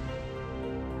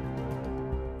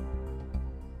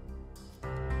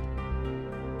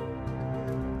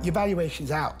 Your valuation's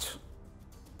out.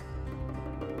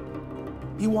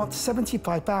 You want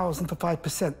 $75,000 for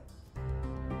 5%.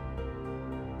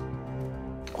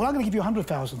 Well, I'm going to give you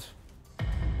 $100,000.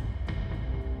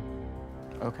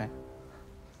 OK.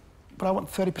 But I want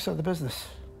 30% of the business.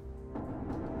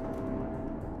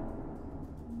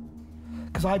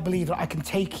 Because I believe that I can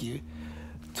take you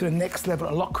to the next level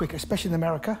a lot quicker, especially in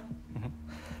America. Mm-hmm.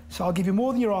 So I'll give you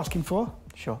more than you're asking for.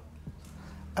 Sure.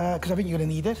 Because I think you're going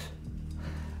to need it.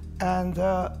 And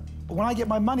when I get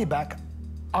my money back,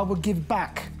 I will give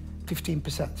back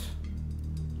 15%.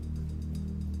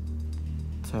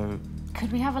 So...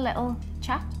 Could we have a little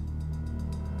chat?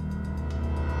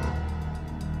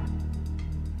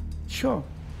 Sure.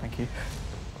 Thank you.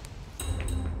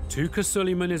 Tuka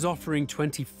Suleiman is offering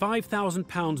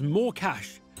 £25,000 more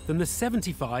cash than the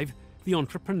 75 the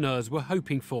entrepreneurs were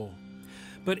hoping for.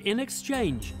 But in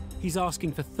exchange, he's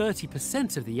asking for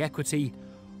 30% of the equity,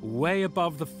 way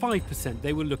above the 5%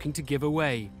 they were looking to give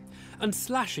away, and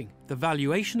slashing the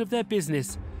valuation of their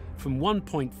business from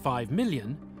 £1.5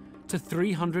 million to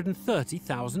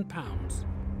 £330,000.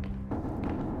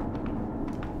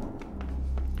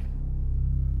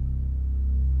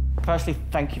 Firstly,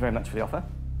 thank you very much for the offer,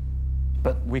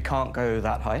 but we can't go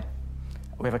that high.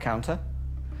 We have a counter,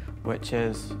 which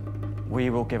is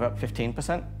we will give up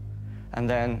 15%, and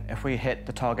then if we hit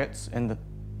the targets in the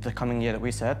coming year that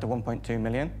we said, the 1.2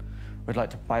 million, we'd like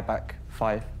to buy back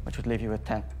 5, which would leave you with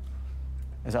 10.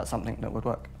 Is that something that would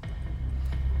work?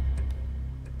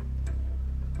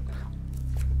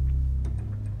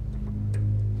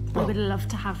 We would love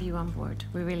to have you on board.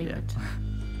 We really would.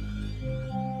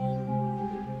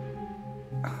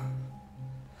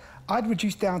 I'd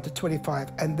reduce down to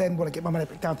 25 and then want to get my money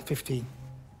back down to 15.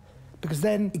 Because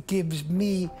then it gives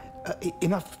me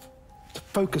enough to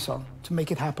focus on to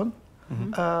make it happen.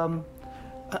 Mm-hmm.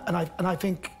 And I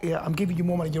think I'm giving you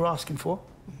more money you're asking for.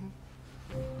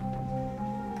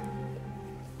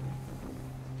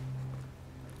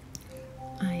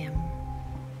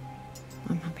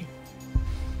 I'm happy.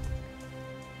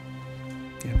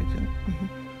 You happy to do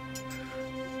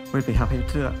it? We'd be happy to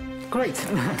do that. Great.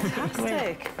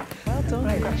 Fantastic. Well done.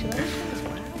 Right. Congratulations.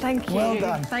 Wow. Thank you. Well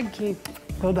done. Thank you.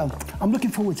 Well done. I'm looking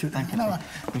forward to it. Thank you. No,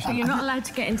 So you're not allowed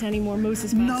to get into any more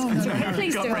Moses No, masks. no.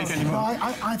 Please don't. No,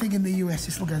 I think in the US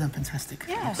this will go down fantastic.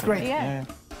 Yeah, It's great. Yeah.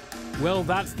 Well,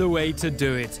 that's the way to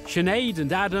do it. Sinead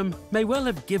and Adam may well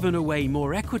have given away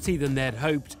more equity than they'd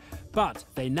hoped, but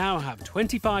they now have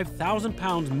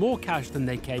 £25,000 more cash than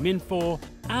they came in for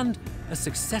and a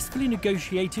successfully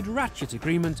negotiated ratchet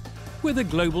agreement with a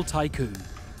global tycoon.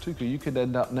 Tuka, you could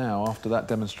end up now, after that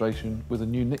demonstration, with a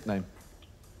new nickname.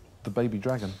 The Baby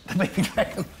Dragon. The Baby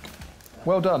Dragon.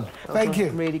 Well done. Thank you.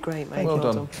 Really great, mate. Well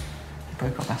done. You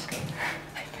broke our basket.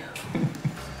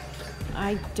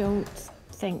 I don't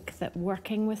think that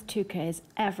working with Tuka is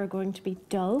ever going to be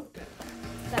dull.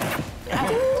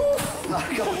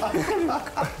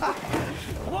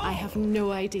 I have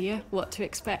no idea what to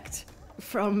expect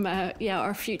from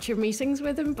our future meetings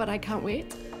with him, but I can't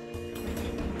wait.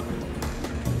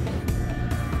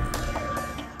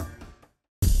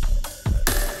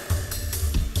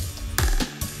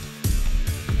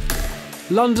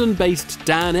 London-based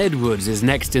Dan Edwards is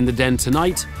next in the den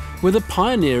tonight with a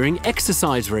pioneering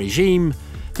exercise regime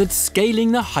that's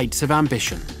scaling the heights of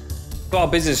ambition. Our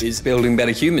business is building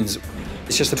better humans.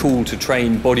 It's just a tool to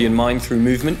train body and mind through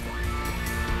movement.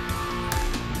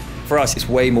 For us, it's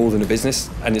way more than a business,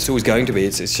 and it's always going to be.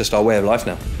 It's just our way of life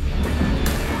now.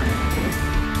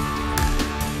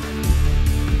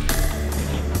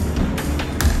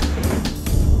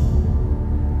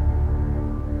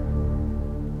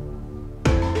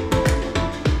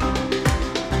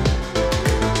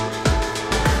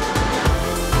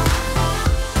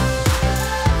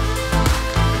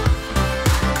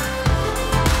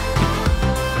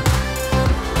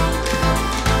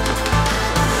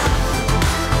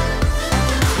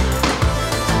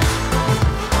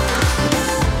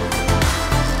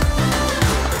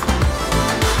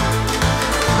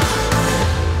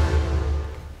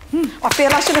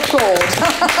 feel I should applaud.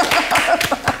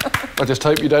 I just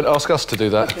hope you don't ask us to do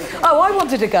that. Oh, I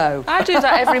wanted to go. I do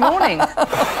that every morning.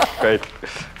 Great.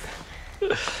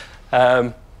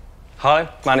 Hi,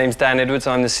 my name's Dan Edwards.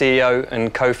 I'm the CEO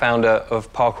and co-founder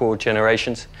of Parkour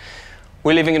Generations.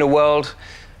 We're living in a world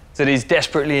that is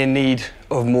desperately in need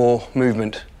of more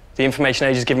movement. The information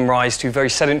age has given rise to very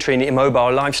sedentary and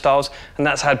immobile lifestyles, and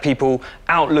that's had people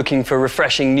out looking for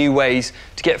refreshing new ways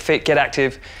to get fit, get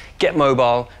active, get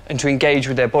mobile, and to engage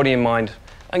with their body and mind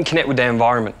and connect with their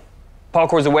environment.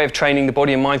 Parkour is a way of training the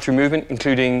body and mind through movement,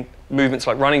 including movements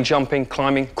like running, jumping,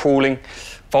 climbing, crawling,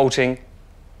 vaulting.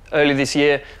 Earlier this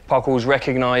year, parkour was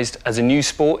recognised as a new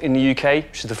sport in the UK,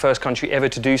 which is the first country ever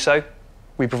to do so.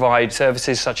 We provide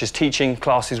services such as teaching,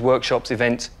 classes, workshops,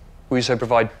 events. We also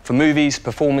provide for movies,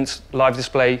 performance, live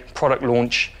display, product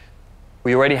launch.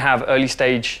 We already have early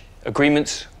stage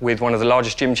agreements with one of the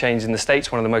largest gym chains in the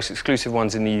States, one of the most exclusive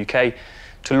ones in the UK,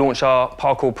 to launch our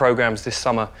parkour programs this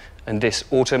summer and this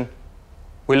autumn.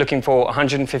 We're looking for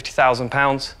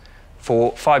 £150,000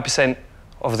 for 5%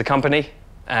 of the company,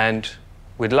 and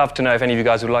we'd love to know if any of you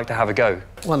guys would like to have a go.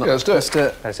 Why not? Yeah, let's do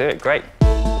it. Let's do it, great.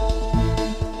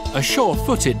 A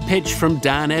sure-footed pitch from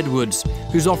Dan Edwards,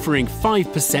 who's offering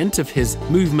 5% of his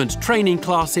movement training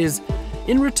classes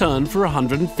in return for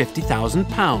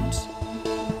 £150,000.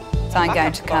 So I'm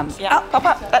going to come up. Pop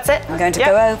up, that's it. I'm going to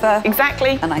go over.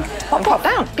 Exactly. And I'm going to pop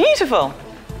down. Beautiful.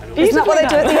 Isn't that what they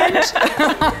do at the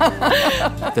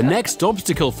end? The next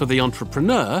obstacle for the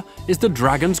entrepreneur is the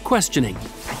dragon's questioning.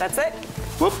 That's it.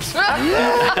 Whoops. yeah.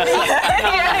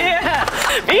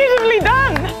 Beautifully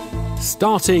done.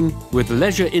 Starting with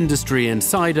leisure industry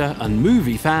insider and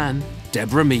movie fan,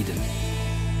 Deborah Meaden.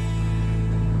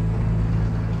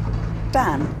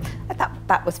 Dan,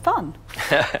 that was fun.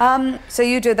 So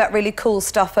you do that really cool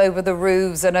stuff over the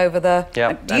roofs and over the...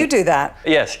 Yeah. Do you do that?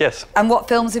 Yes, yes. And what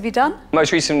films have you done?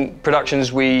 Most recent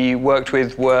productions we worked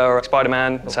with were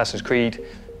Spider-Man, Assassin's Creed,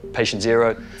 Patient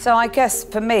Zero. So I guess,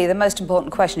 for me, the most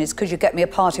important question is, could you get me a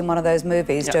part in one of those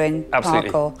movies doing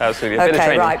parkour? Absolutely. A bit of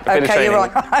training. Right. OK, you're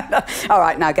right. All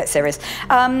right, now get serious.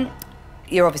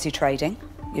 You're obviously trading.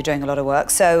 You're doing a lot of work.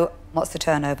 So what's the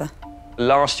turnover?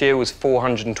 Last year was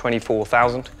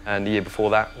 424,000, and the year before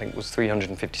that, I think, was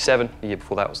 357. The year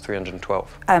before that was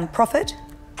 312. And profit?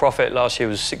 Profit last year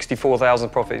was 64,000.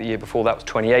 Profit the year before that was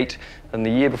 28. And the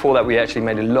year before that, we actually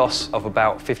made a loss of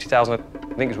about 50,000. I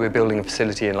think because we were building a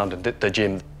facility in London, the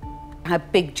gym. How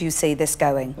big do you see this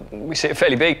going? We see it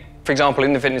fairly big. For example,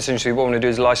 in the fitness industry, what we want to do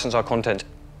is license our content.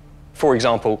 For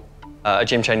example, a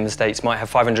gym chain in the States might have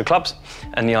 500 clubs,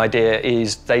 and the idea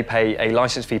is they pay a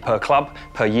license fee per club,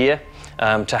 per year,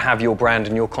 to have your brand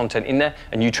and your content in there,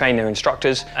 and you train their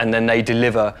instructors, and then they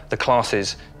deliver the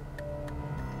classes.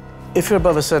 If you're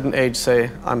above a certain age, say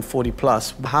I'm 40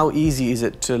 plus, how easy is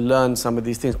it to learn some of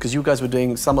these things? Because you guys were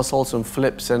doing somersaults and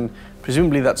flips, and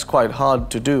presumably that's quite hard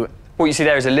to do. What you see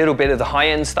there is a little bit of the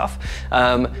high-end stuff,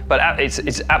 but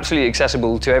it's absolutely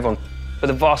accessible to everyone. But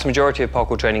the vast majority of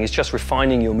parkour training is just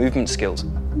refining your movement skills.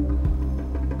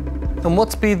 And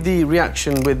what's been the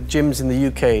reaction with gyms in the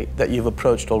UK that you've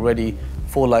approached already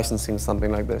for licensing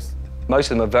something like this?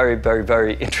 Most of them are very, very,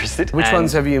 very interested. Which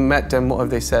ones have you met and what have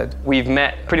they said? We've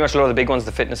met pretty much a lot of the big ones,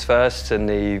 the Fitness Firsts and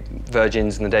the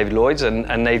Virgins and the David Lloyds, and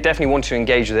they definitely want to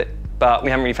engage with it, but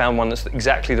we haven't really found one that's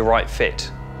exactly the right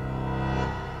fit.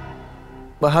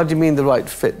 Well, how do you mean the right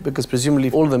fit? Because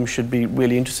presumably all of them should be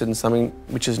really interested in something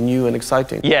which is new and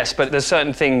exciting. Yes, but there's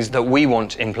certain things that we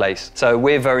want in place. So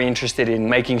we're very interested in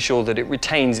making sure that it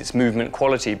retains its movement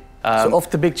quality. So of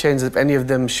the big chains, have any of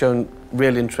them shown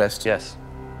real interest? Yes.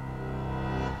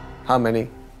 How many?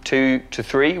 2 to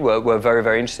 3 were very,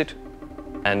 very interested.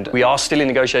 And we are still in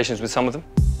negotiations with some of them.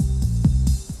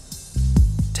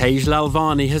 Tej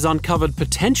Lalvani has uncovered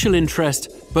potential interest,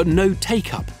 but no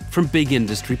take-up from big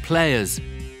industry players,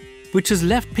 which has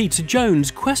left Peter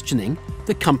Jones questioning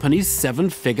the company's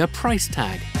 7-figure price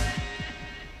tag.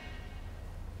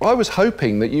 I was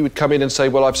hoping that you would come in and say,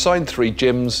 well, I've signed 3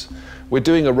 gyms, we're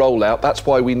doing a rollout, that's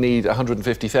why we need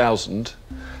 150,000,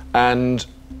 and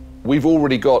we've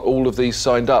already got all of these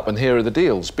signed up, and here are the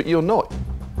deals. But you're not.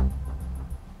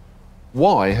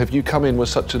 Why have you come in with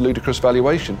such a ludicrous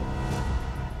valuation?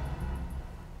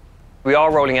 We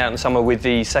are rolling out in summer with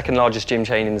the 2nd largest gym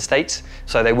chain in the States,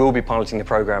 so they will be piloting the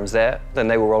programs there. Then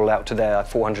they will roll out to their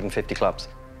 450 clubs.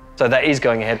 So that is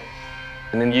going ahead.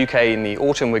 And in the UK, in the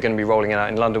autumn, we're going to be rolling it out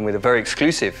in London with a very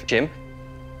exclusive gym.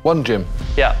 One gym?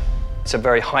 Yeah. It's a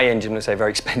very high-end gym, let's say, a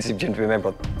very expensive gym to be a member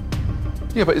of.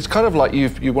 Yeah, but it's kind of like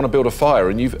you want to build a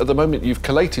fire, and at the moment you've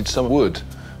collated some wood,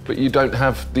 but you don't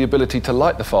have the ability to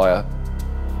light the fire.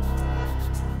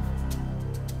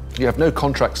 You have no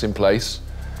contracts in place,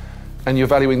 and you're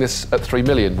valuing this at 3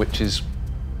 million, which is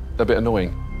a bit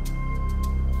annoying.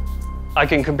 I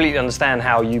can completely understand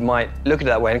how you might look at it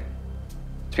that way.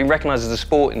 It's been recognised as a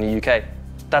sport in the UK.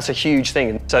 That's a huge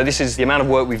thing. So this is the amount of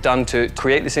work we've done to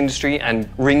create this industry and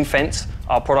ring-fence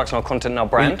our products and our content and our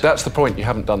brand. That's the point, you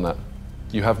haven't done that.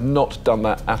 You have not done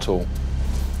that at all.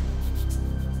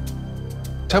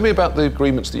 Tell me about the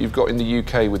agreements that you've got in the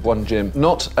UK with one gym.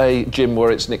 Not a gym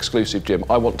where it's an exclusive gym.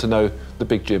 I want to know the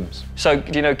big gyms. So,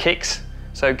 do you know Kicks?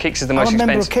 So Kicks is the most I'm a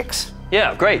member of expensive. Kicks.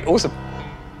 Yeah, great, awesome.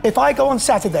 If I go on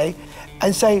Saturday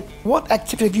and say, what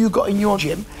activity have you got in your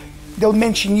gym, they'll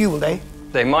mention you, will they?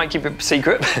 They might keep it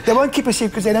secret. They won't keep it secret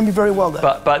because they know me very well,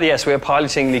 though. But yes, we're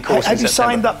piloting the course in Have you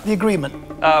September. signed up the agreement?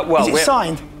 Well, Is it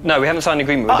signed? No, we haven't signed an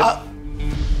agreement with them.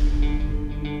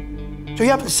 So you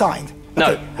haven't signed?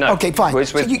 No, Okay. no. Okay, fine.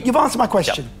 So you've answered my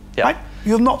question, Yeah. right?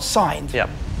 You have not signed. Yeah.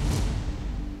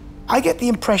 I get the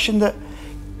impression that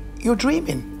you're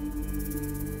dreaming.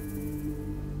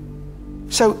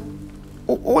 So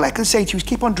all I can say to you is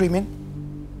keep on dreaming.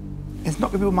 It's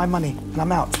not going to be with my money, and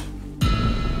I'm out.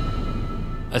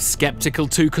 A sceptical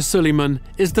Tuka Suleiman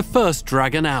is the first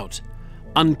dragon out,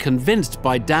 unconvinced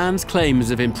by Dan's claims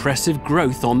of impressive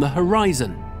growth on the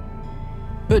horizon.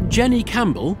 But Jenny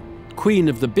Campbell, queen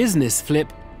of the business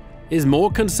flip, is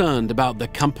more concerned about the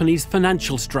company's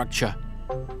financial structure.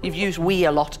 You've used we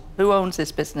a lot. Who owns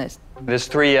this business? There's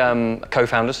 3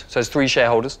 co-founders, so there's 3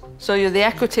 shareholders. So the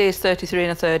equity is 33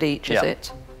 1/3 each, is Yeah.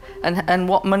 it? And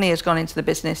what money has gone into the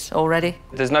business already?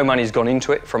 There's no money's gone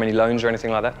into it from any loans or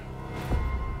anything like that.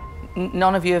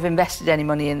 None of you have invested any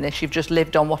money in this. You've just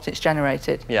lived on what it's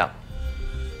generated. Yeah.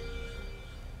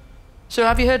 So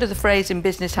have you heard of the phrase in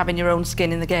business, having your own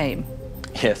skin in the game?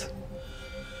 Yes.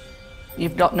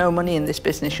 You've got no money in this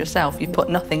business yourself. You've put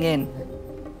nothing in.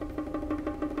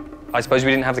 I suppose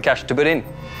we didn't have the cash to put in.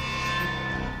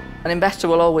 An investor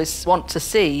will always want to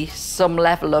see some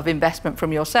level of investment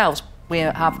from yourselves. We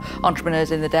have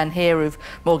entrepreneurs in the den here who've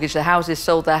mortgaged their houses,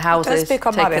 sold their houses. Don't speak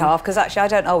on my behalf, because actually I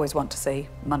don't always want to see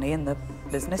money in the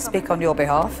business. Speak on your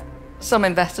behalf. Some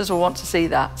investors will want to see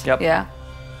that. Yep. Yeah.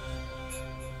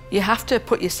 You have to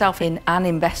put yourself in an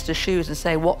investor's shoes and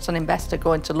say, what's an investor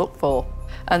going to look for?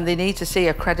 And they need to see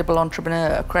a credible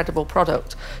entrepreneur, a credible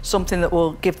product, something that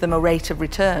will give them a rate of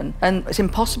return. And it's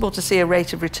impossible to see a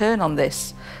rate of return on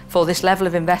this for this level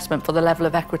of investment, for the level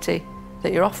of equity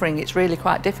that you're offering. It's really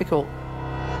quite difficult.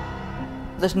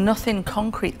 There's nothing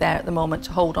concrete there at the moment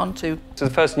to hold on to. It's the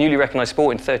first newly recognised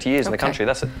sport in 30 years in the country.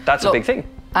 That's a big thing.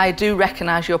 I do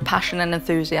recognise your passion and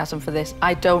enthusiasm for this.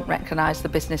 I don't recognise the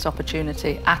business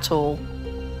opportunity at all.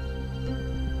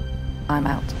 I'm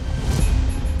out.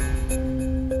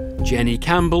 Jenny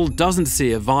Campbell doesn't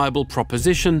see a viable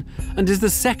proposition and is the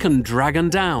second dragon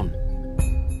down.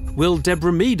 Will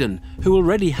Deborah Meaden, who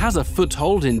already has a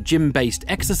foothold in gym-based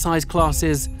exercise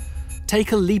classes,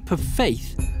 take a leap of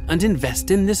faith and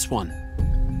invest in this one?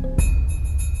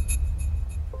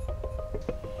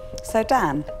 So,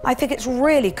 Dan, I think it's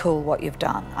really cool what you've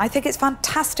done. I think it's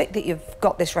fantastic that you've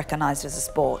got this recognised as a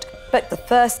sport. But the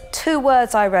first 2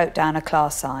 words I wrote down are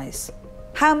class size.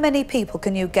 How many people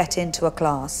can you get into a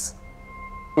class?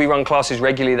 We run classes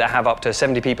regularly that have up to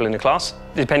 70 people in the class,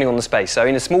 depending on the space. So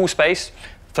in a small space,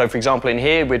 so for example in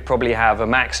here, we'd probably have a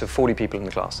max of 40 people in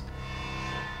the class.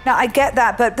 Now, I get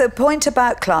that, but the point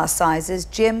about class size is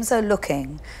gyms are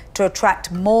looking to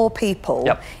attract more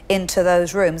people into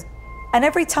those rooms. And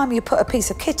every time you put a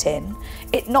piece of kit in,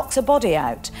 it knocks a body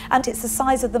out. And it's the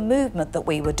size of the movement that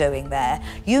we were doing there.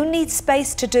 You need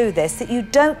space to do this that you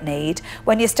don't need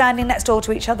when you're standing next door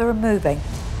to each other and moving.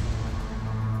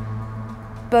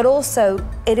 But also,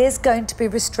 it is going to be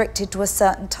restricted to a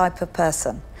certain type of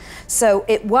person. So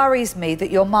it worries me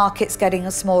that your market's getting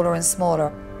smaller and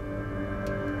smaller.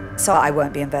 So I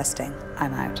won't be investing.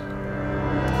 I'm out.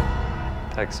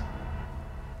 Thanks.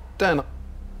 Dan,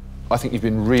 I think you've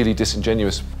been really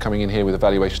disingenuous coming in here with a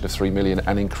valuation of 3 million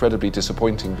and incredibly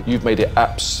disappointing. You've made it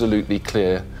absolutely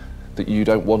clear that you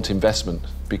don't want investment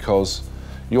because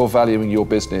you're valuing your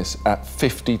business at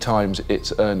 50 times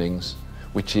its earnings,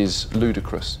 which is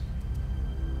ludicrous.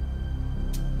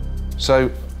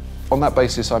 So, on that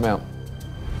basis, I'm out.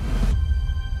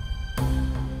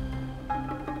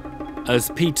 As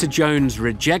Peter Jones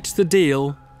rejects the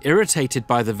deal, irritated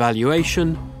by the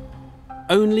valuation,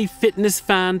 only fitness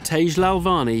fan Tej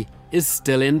Lalvani is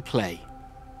still in play.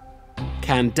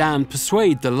 Can Dan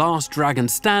persuade the last dragon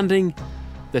standing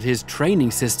that his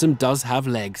training system does have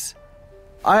legs?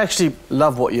 I actually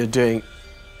love what you're doing.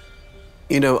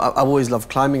 You know, I've always loved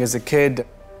climbing as a kid.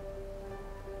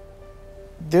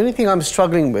 The only thing I'm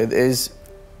struggling with is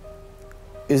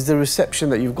is the reception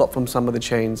that you've got from some of the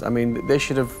chains. I mean, they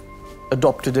should have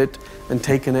adopted it and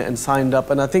taken it and signed up,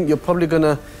 and I think you're probably going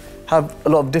to have a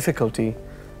lot of difficulty.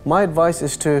 My advice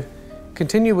is to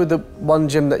continue with the one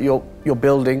gym that you're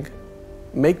building,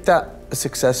 make that a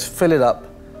success, fill it up,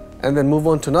 and then move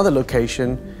on to another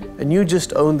location, and you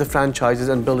just own the franchises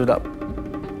and build it up.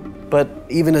 But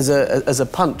even as a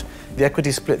punt, the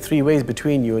equity split 3 ways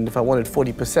between you, and if I wanted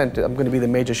 40%, I'm going to be the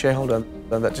major shareholder,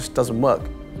 and that just doesn't work.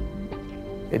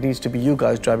 It needs to be you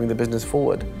guys driving the business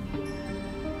forward.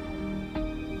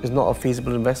 It's not a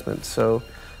feasible investment, so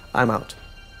I'm out.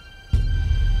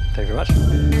 Thank you very much.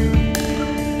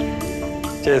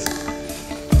 Cheers.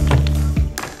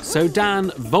 So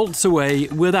Dan vaults away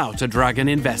without a dragon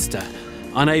investor,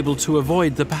 unable to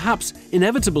avoid the perhaps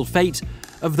inevitable fate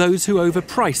of those who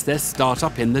overprice their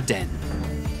startup in the den.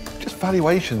 Just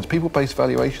valuations, people-based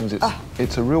valuations,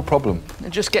 it's a real problem.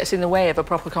 It just gets in the way of a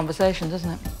proper conversation,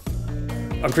 doesn't it?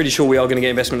 I'm pretty sure we are going to get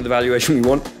investment at the valuation we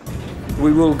want.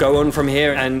 We will go on from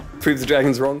here and prove the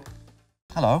dragons wrong.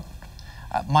 Hello,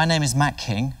 my name is Matt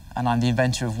King, and I'm the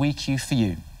inventor of WeQ for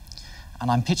You. And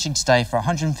I'm pitching today for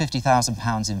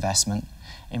 £150,000 investment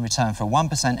in return for a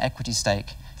 1% equity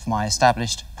stake for my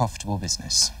established, profitable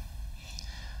business.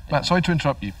 Matt, sorry to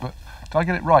interrupt you, but did I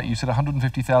get it right? You said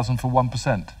 150,000 for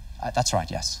 1%? That's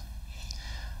right, yes.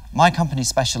 My company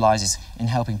specialises in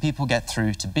helping people get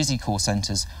through to busy call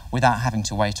centres without having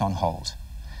to wait on hold.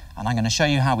 And I'm going to show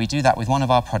you how we do that with one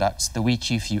of our products, the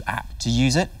WeQ for You app. To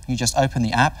use it, you just open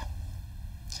the app,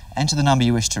 enter the number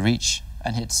you wish to reach,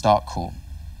 and hit Start Call.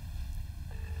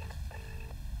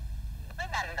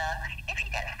 Remember, if you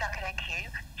get stuck in a queue,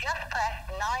 just press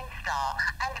 9*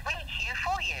 and WeQ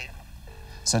for you.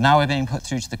 So now we're being put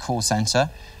through to the call centre.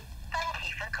 Thank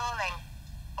you for calling.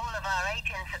 All of our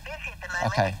agents are busy at the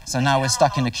moment. Okay, so now we're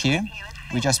stuck in a queue.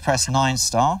 We just press 9*.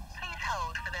 Please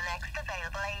hold for the next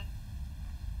available agent.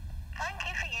 Thank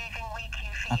you for using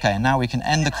WeQ for You. Okay, now we can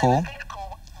end the call.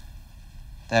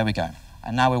 There we go.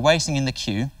 And now we're waiting in the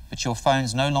queue, but your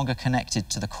phone's no longer connected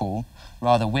to the call.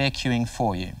 Rather, we're queuing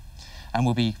for you. And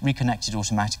will be reconnected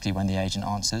automatically when the agent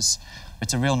answers.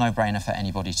 It's a real no-brainer for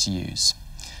anybody to use.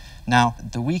 Now,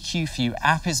 the WeQ for You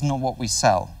app is not what we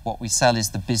sell. What we sell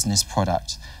is the business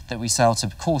product that we sell to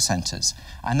call centres.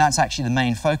 And that's actually the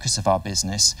main focus of our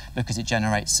business because it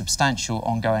generates substantial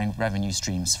ongoing revenue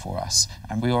streams for us.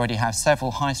 And we already have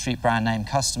several high street brand name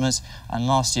customers. And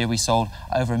last year we sold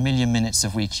over 1 million minutes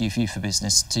of WeQ for You for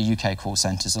business to UK call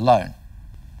centres alone.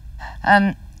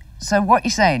 So what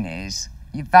you're saying is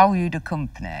you valued a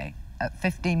company at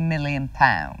 £15 million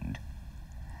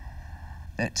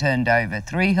that turned over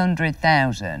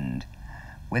 300,000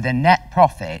 with a net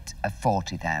profit of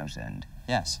 40,000.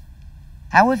 Yes.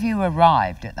 How have you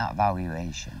arrived at that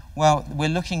valuation? Well, we're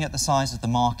looking at the size of the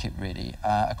market, really.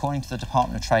 According to the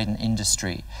Department of Trade and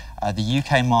Industry, the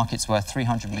UK market's worth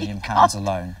 £300 million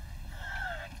alone.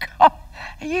 God,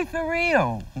 are you for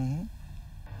real? Mm-hmm.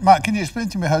 Matt, can you explain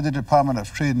to me how the Department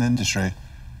of Trade and Industry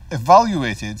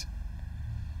evaluated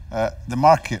the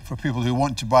market for people who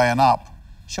want to buy an app?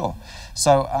 Sure.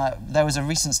 So there was a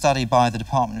recent study by the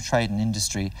Department of Trade and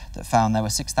Industry that found there were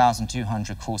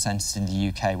 6,200 call centres in the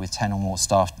UK with 10 or more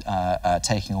staff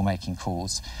taking or making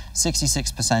calls.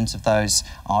 66% of those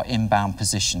are inbound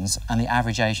positions, and the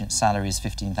average agent salary is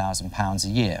 £15,000 a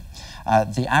year.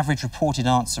 The average reported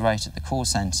answer rate at the call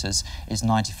centres is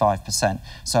 95%.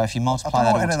 So if you multiply that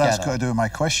all together... I don't know what any of that's got to do with my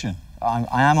question.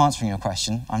 I am answering your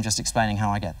question. I'm just explaining how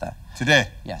I get there. Today?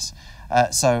 Yes.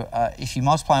 So if you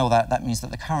multiply all that, that means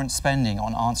that the current spending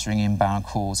on answering inbound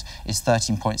calls is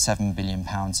 £13.7 billion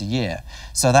a year.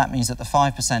 So that means that the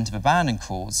 5% of abandoned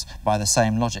calls, by the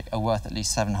same logic, are worth at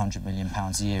least £700 million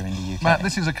a year in the UK. Matt,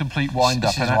 this is a complete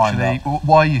wind-up, and actually,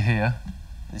 why are you here?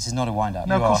 This is not a wind-up.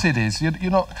 No, of course it is. You're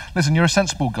not... Listen, you're a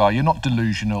sensible guy. You're not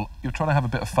delusional. You're trying to have a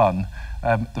bit of fun.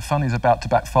 The fun is about to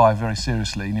backfire very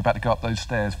seriously, and you're about to go up those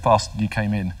stairs faster than you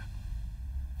came in.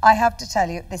 I have to tell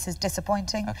you, this is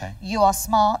disappointing. Okay. You are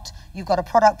smart, you've got a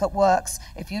product that works.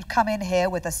 If you'd come in here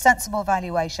with a sensible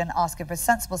valuation, asking for a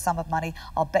sensible sum of money,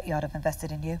 I'll bet you I'd have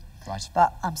invested in you. Right.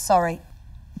 But I'm sorry.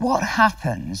 What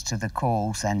happens to the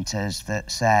call centres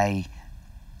that say,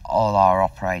 all our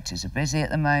operators are busy at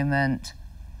the moment,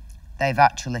 they've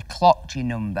actually clocked your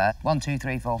number, 1, 2,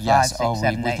 3, 4, 5, yes. 6, 7, 8,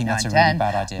 9, 10. We think that's a really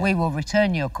bad idea. We will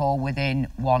return your call within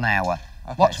 1 hour.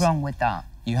 Okay. What's wrong with that?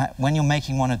 When you're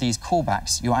making one of these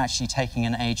callbacks, you're actually taking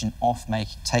an agent off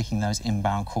taking those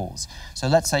inbound calls. So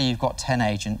let's say you've got 10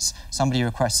 agents, somebody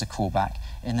requests a callback.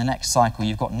 in the next cycle,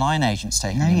 you've got 9 agents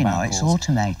taking No, you're inbound not. calls. It's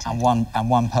automated. And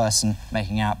one person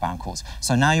making outbound calls.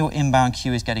 So now your inbound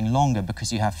queue is getting longer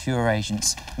because you have fewer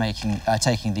agents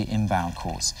taking the inbound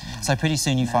calls. So pretty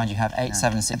soon you find you have 8,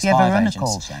 7, 6, 5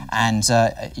 agents. And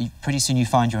pretty soon you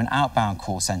find you're an outbound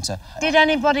call centre. Did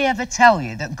anybody ever tell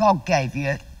you that God gave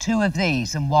you 2 of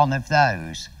these and 1 of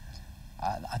those?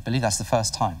 I believe that's the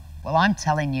first time. Well, I'm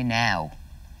telling you now.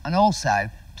 And also,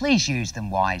 please use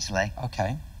them wisely.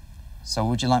 OK. So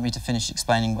would you like me to finish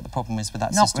explaining what the problem is with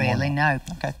that system? Not really, no.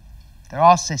 OK. There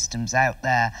are systems out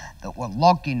there that will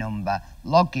log your number,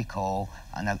 log your call,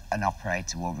 and an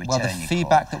operator will return your call. Well, the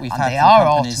feedback that we've had they from are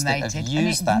companies automated, that have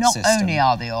used that not system only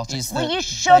are they automated... is that Will you they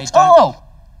shut don't- up?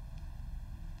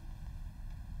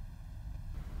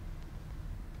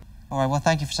 All right, well,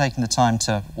 thank you for taking the time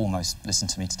to almost listen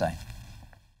to me today.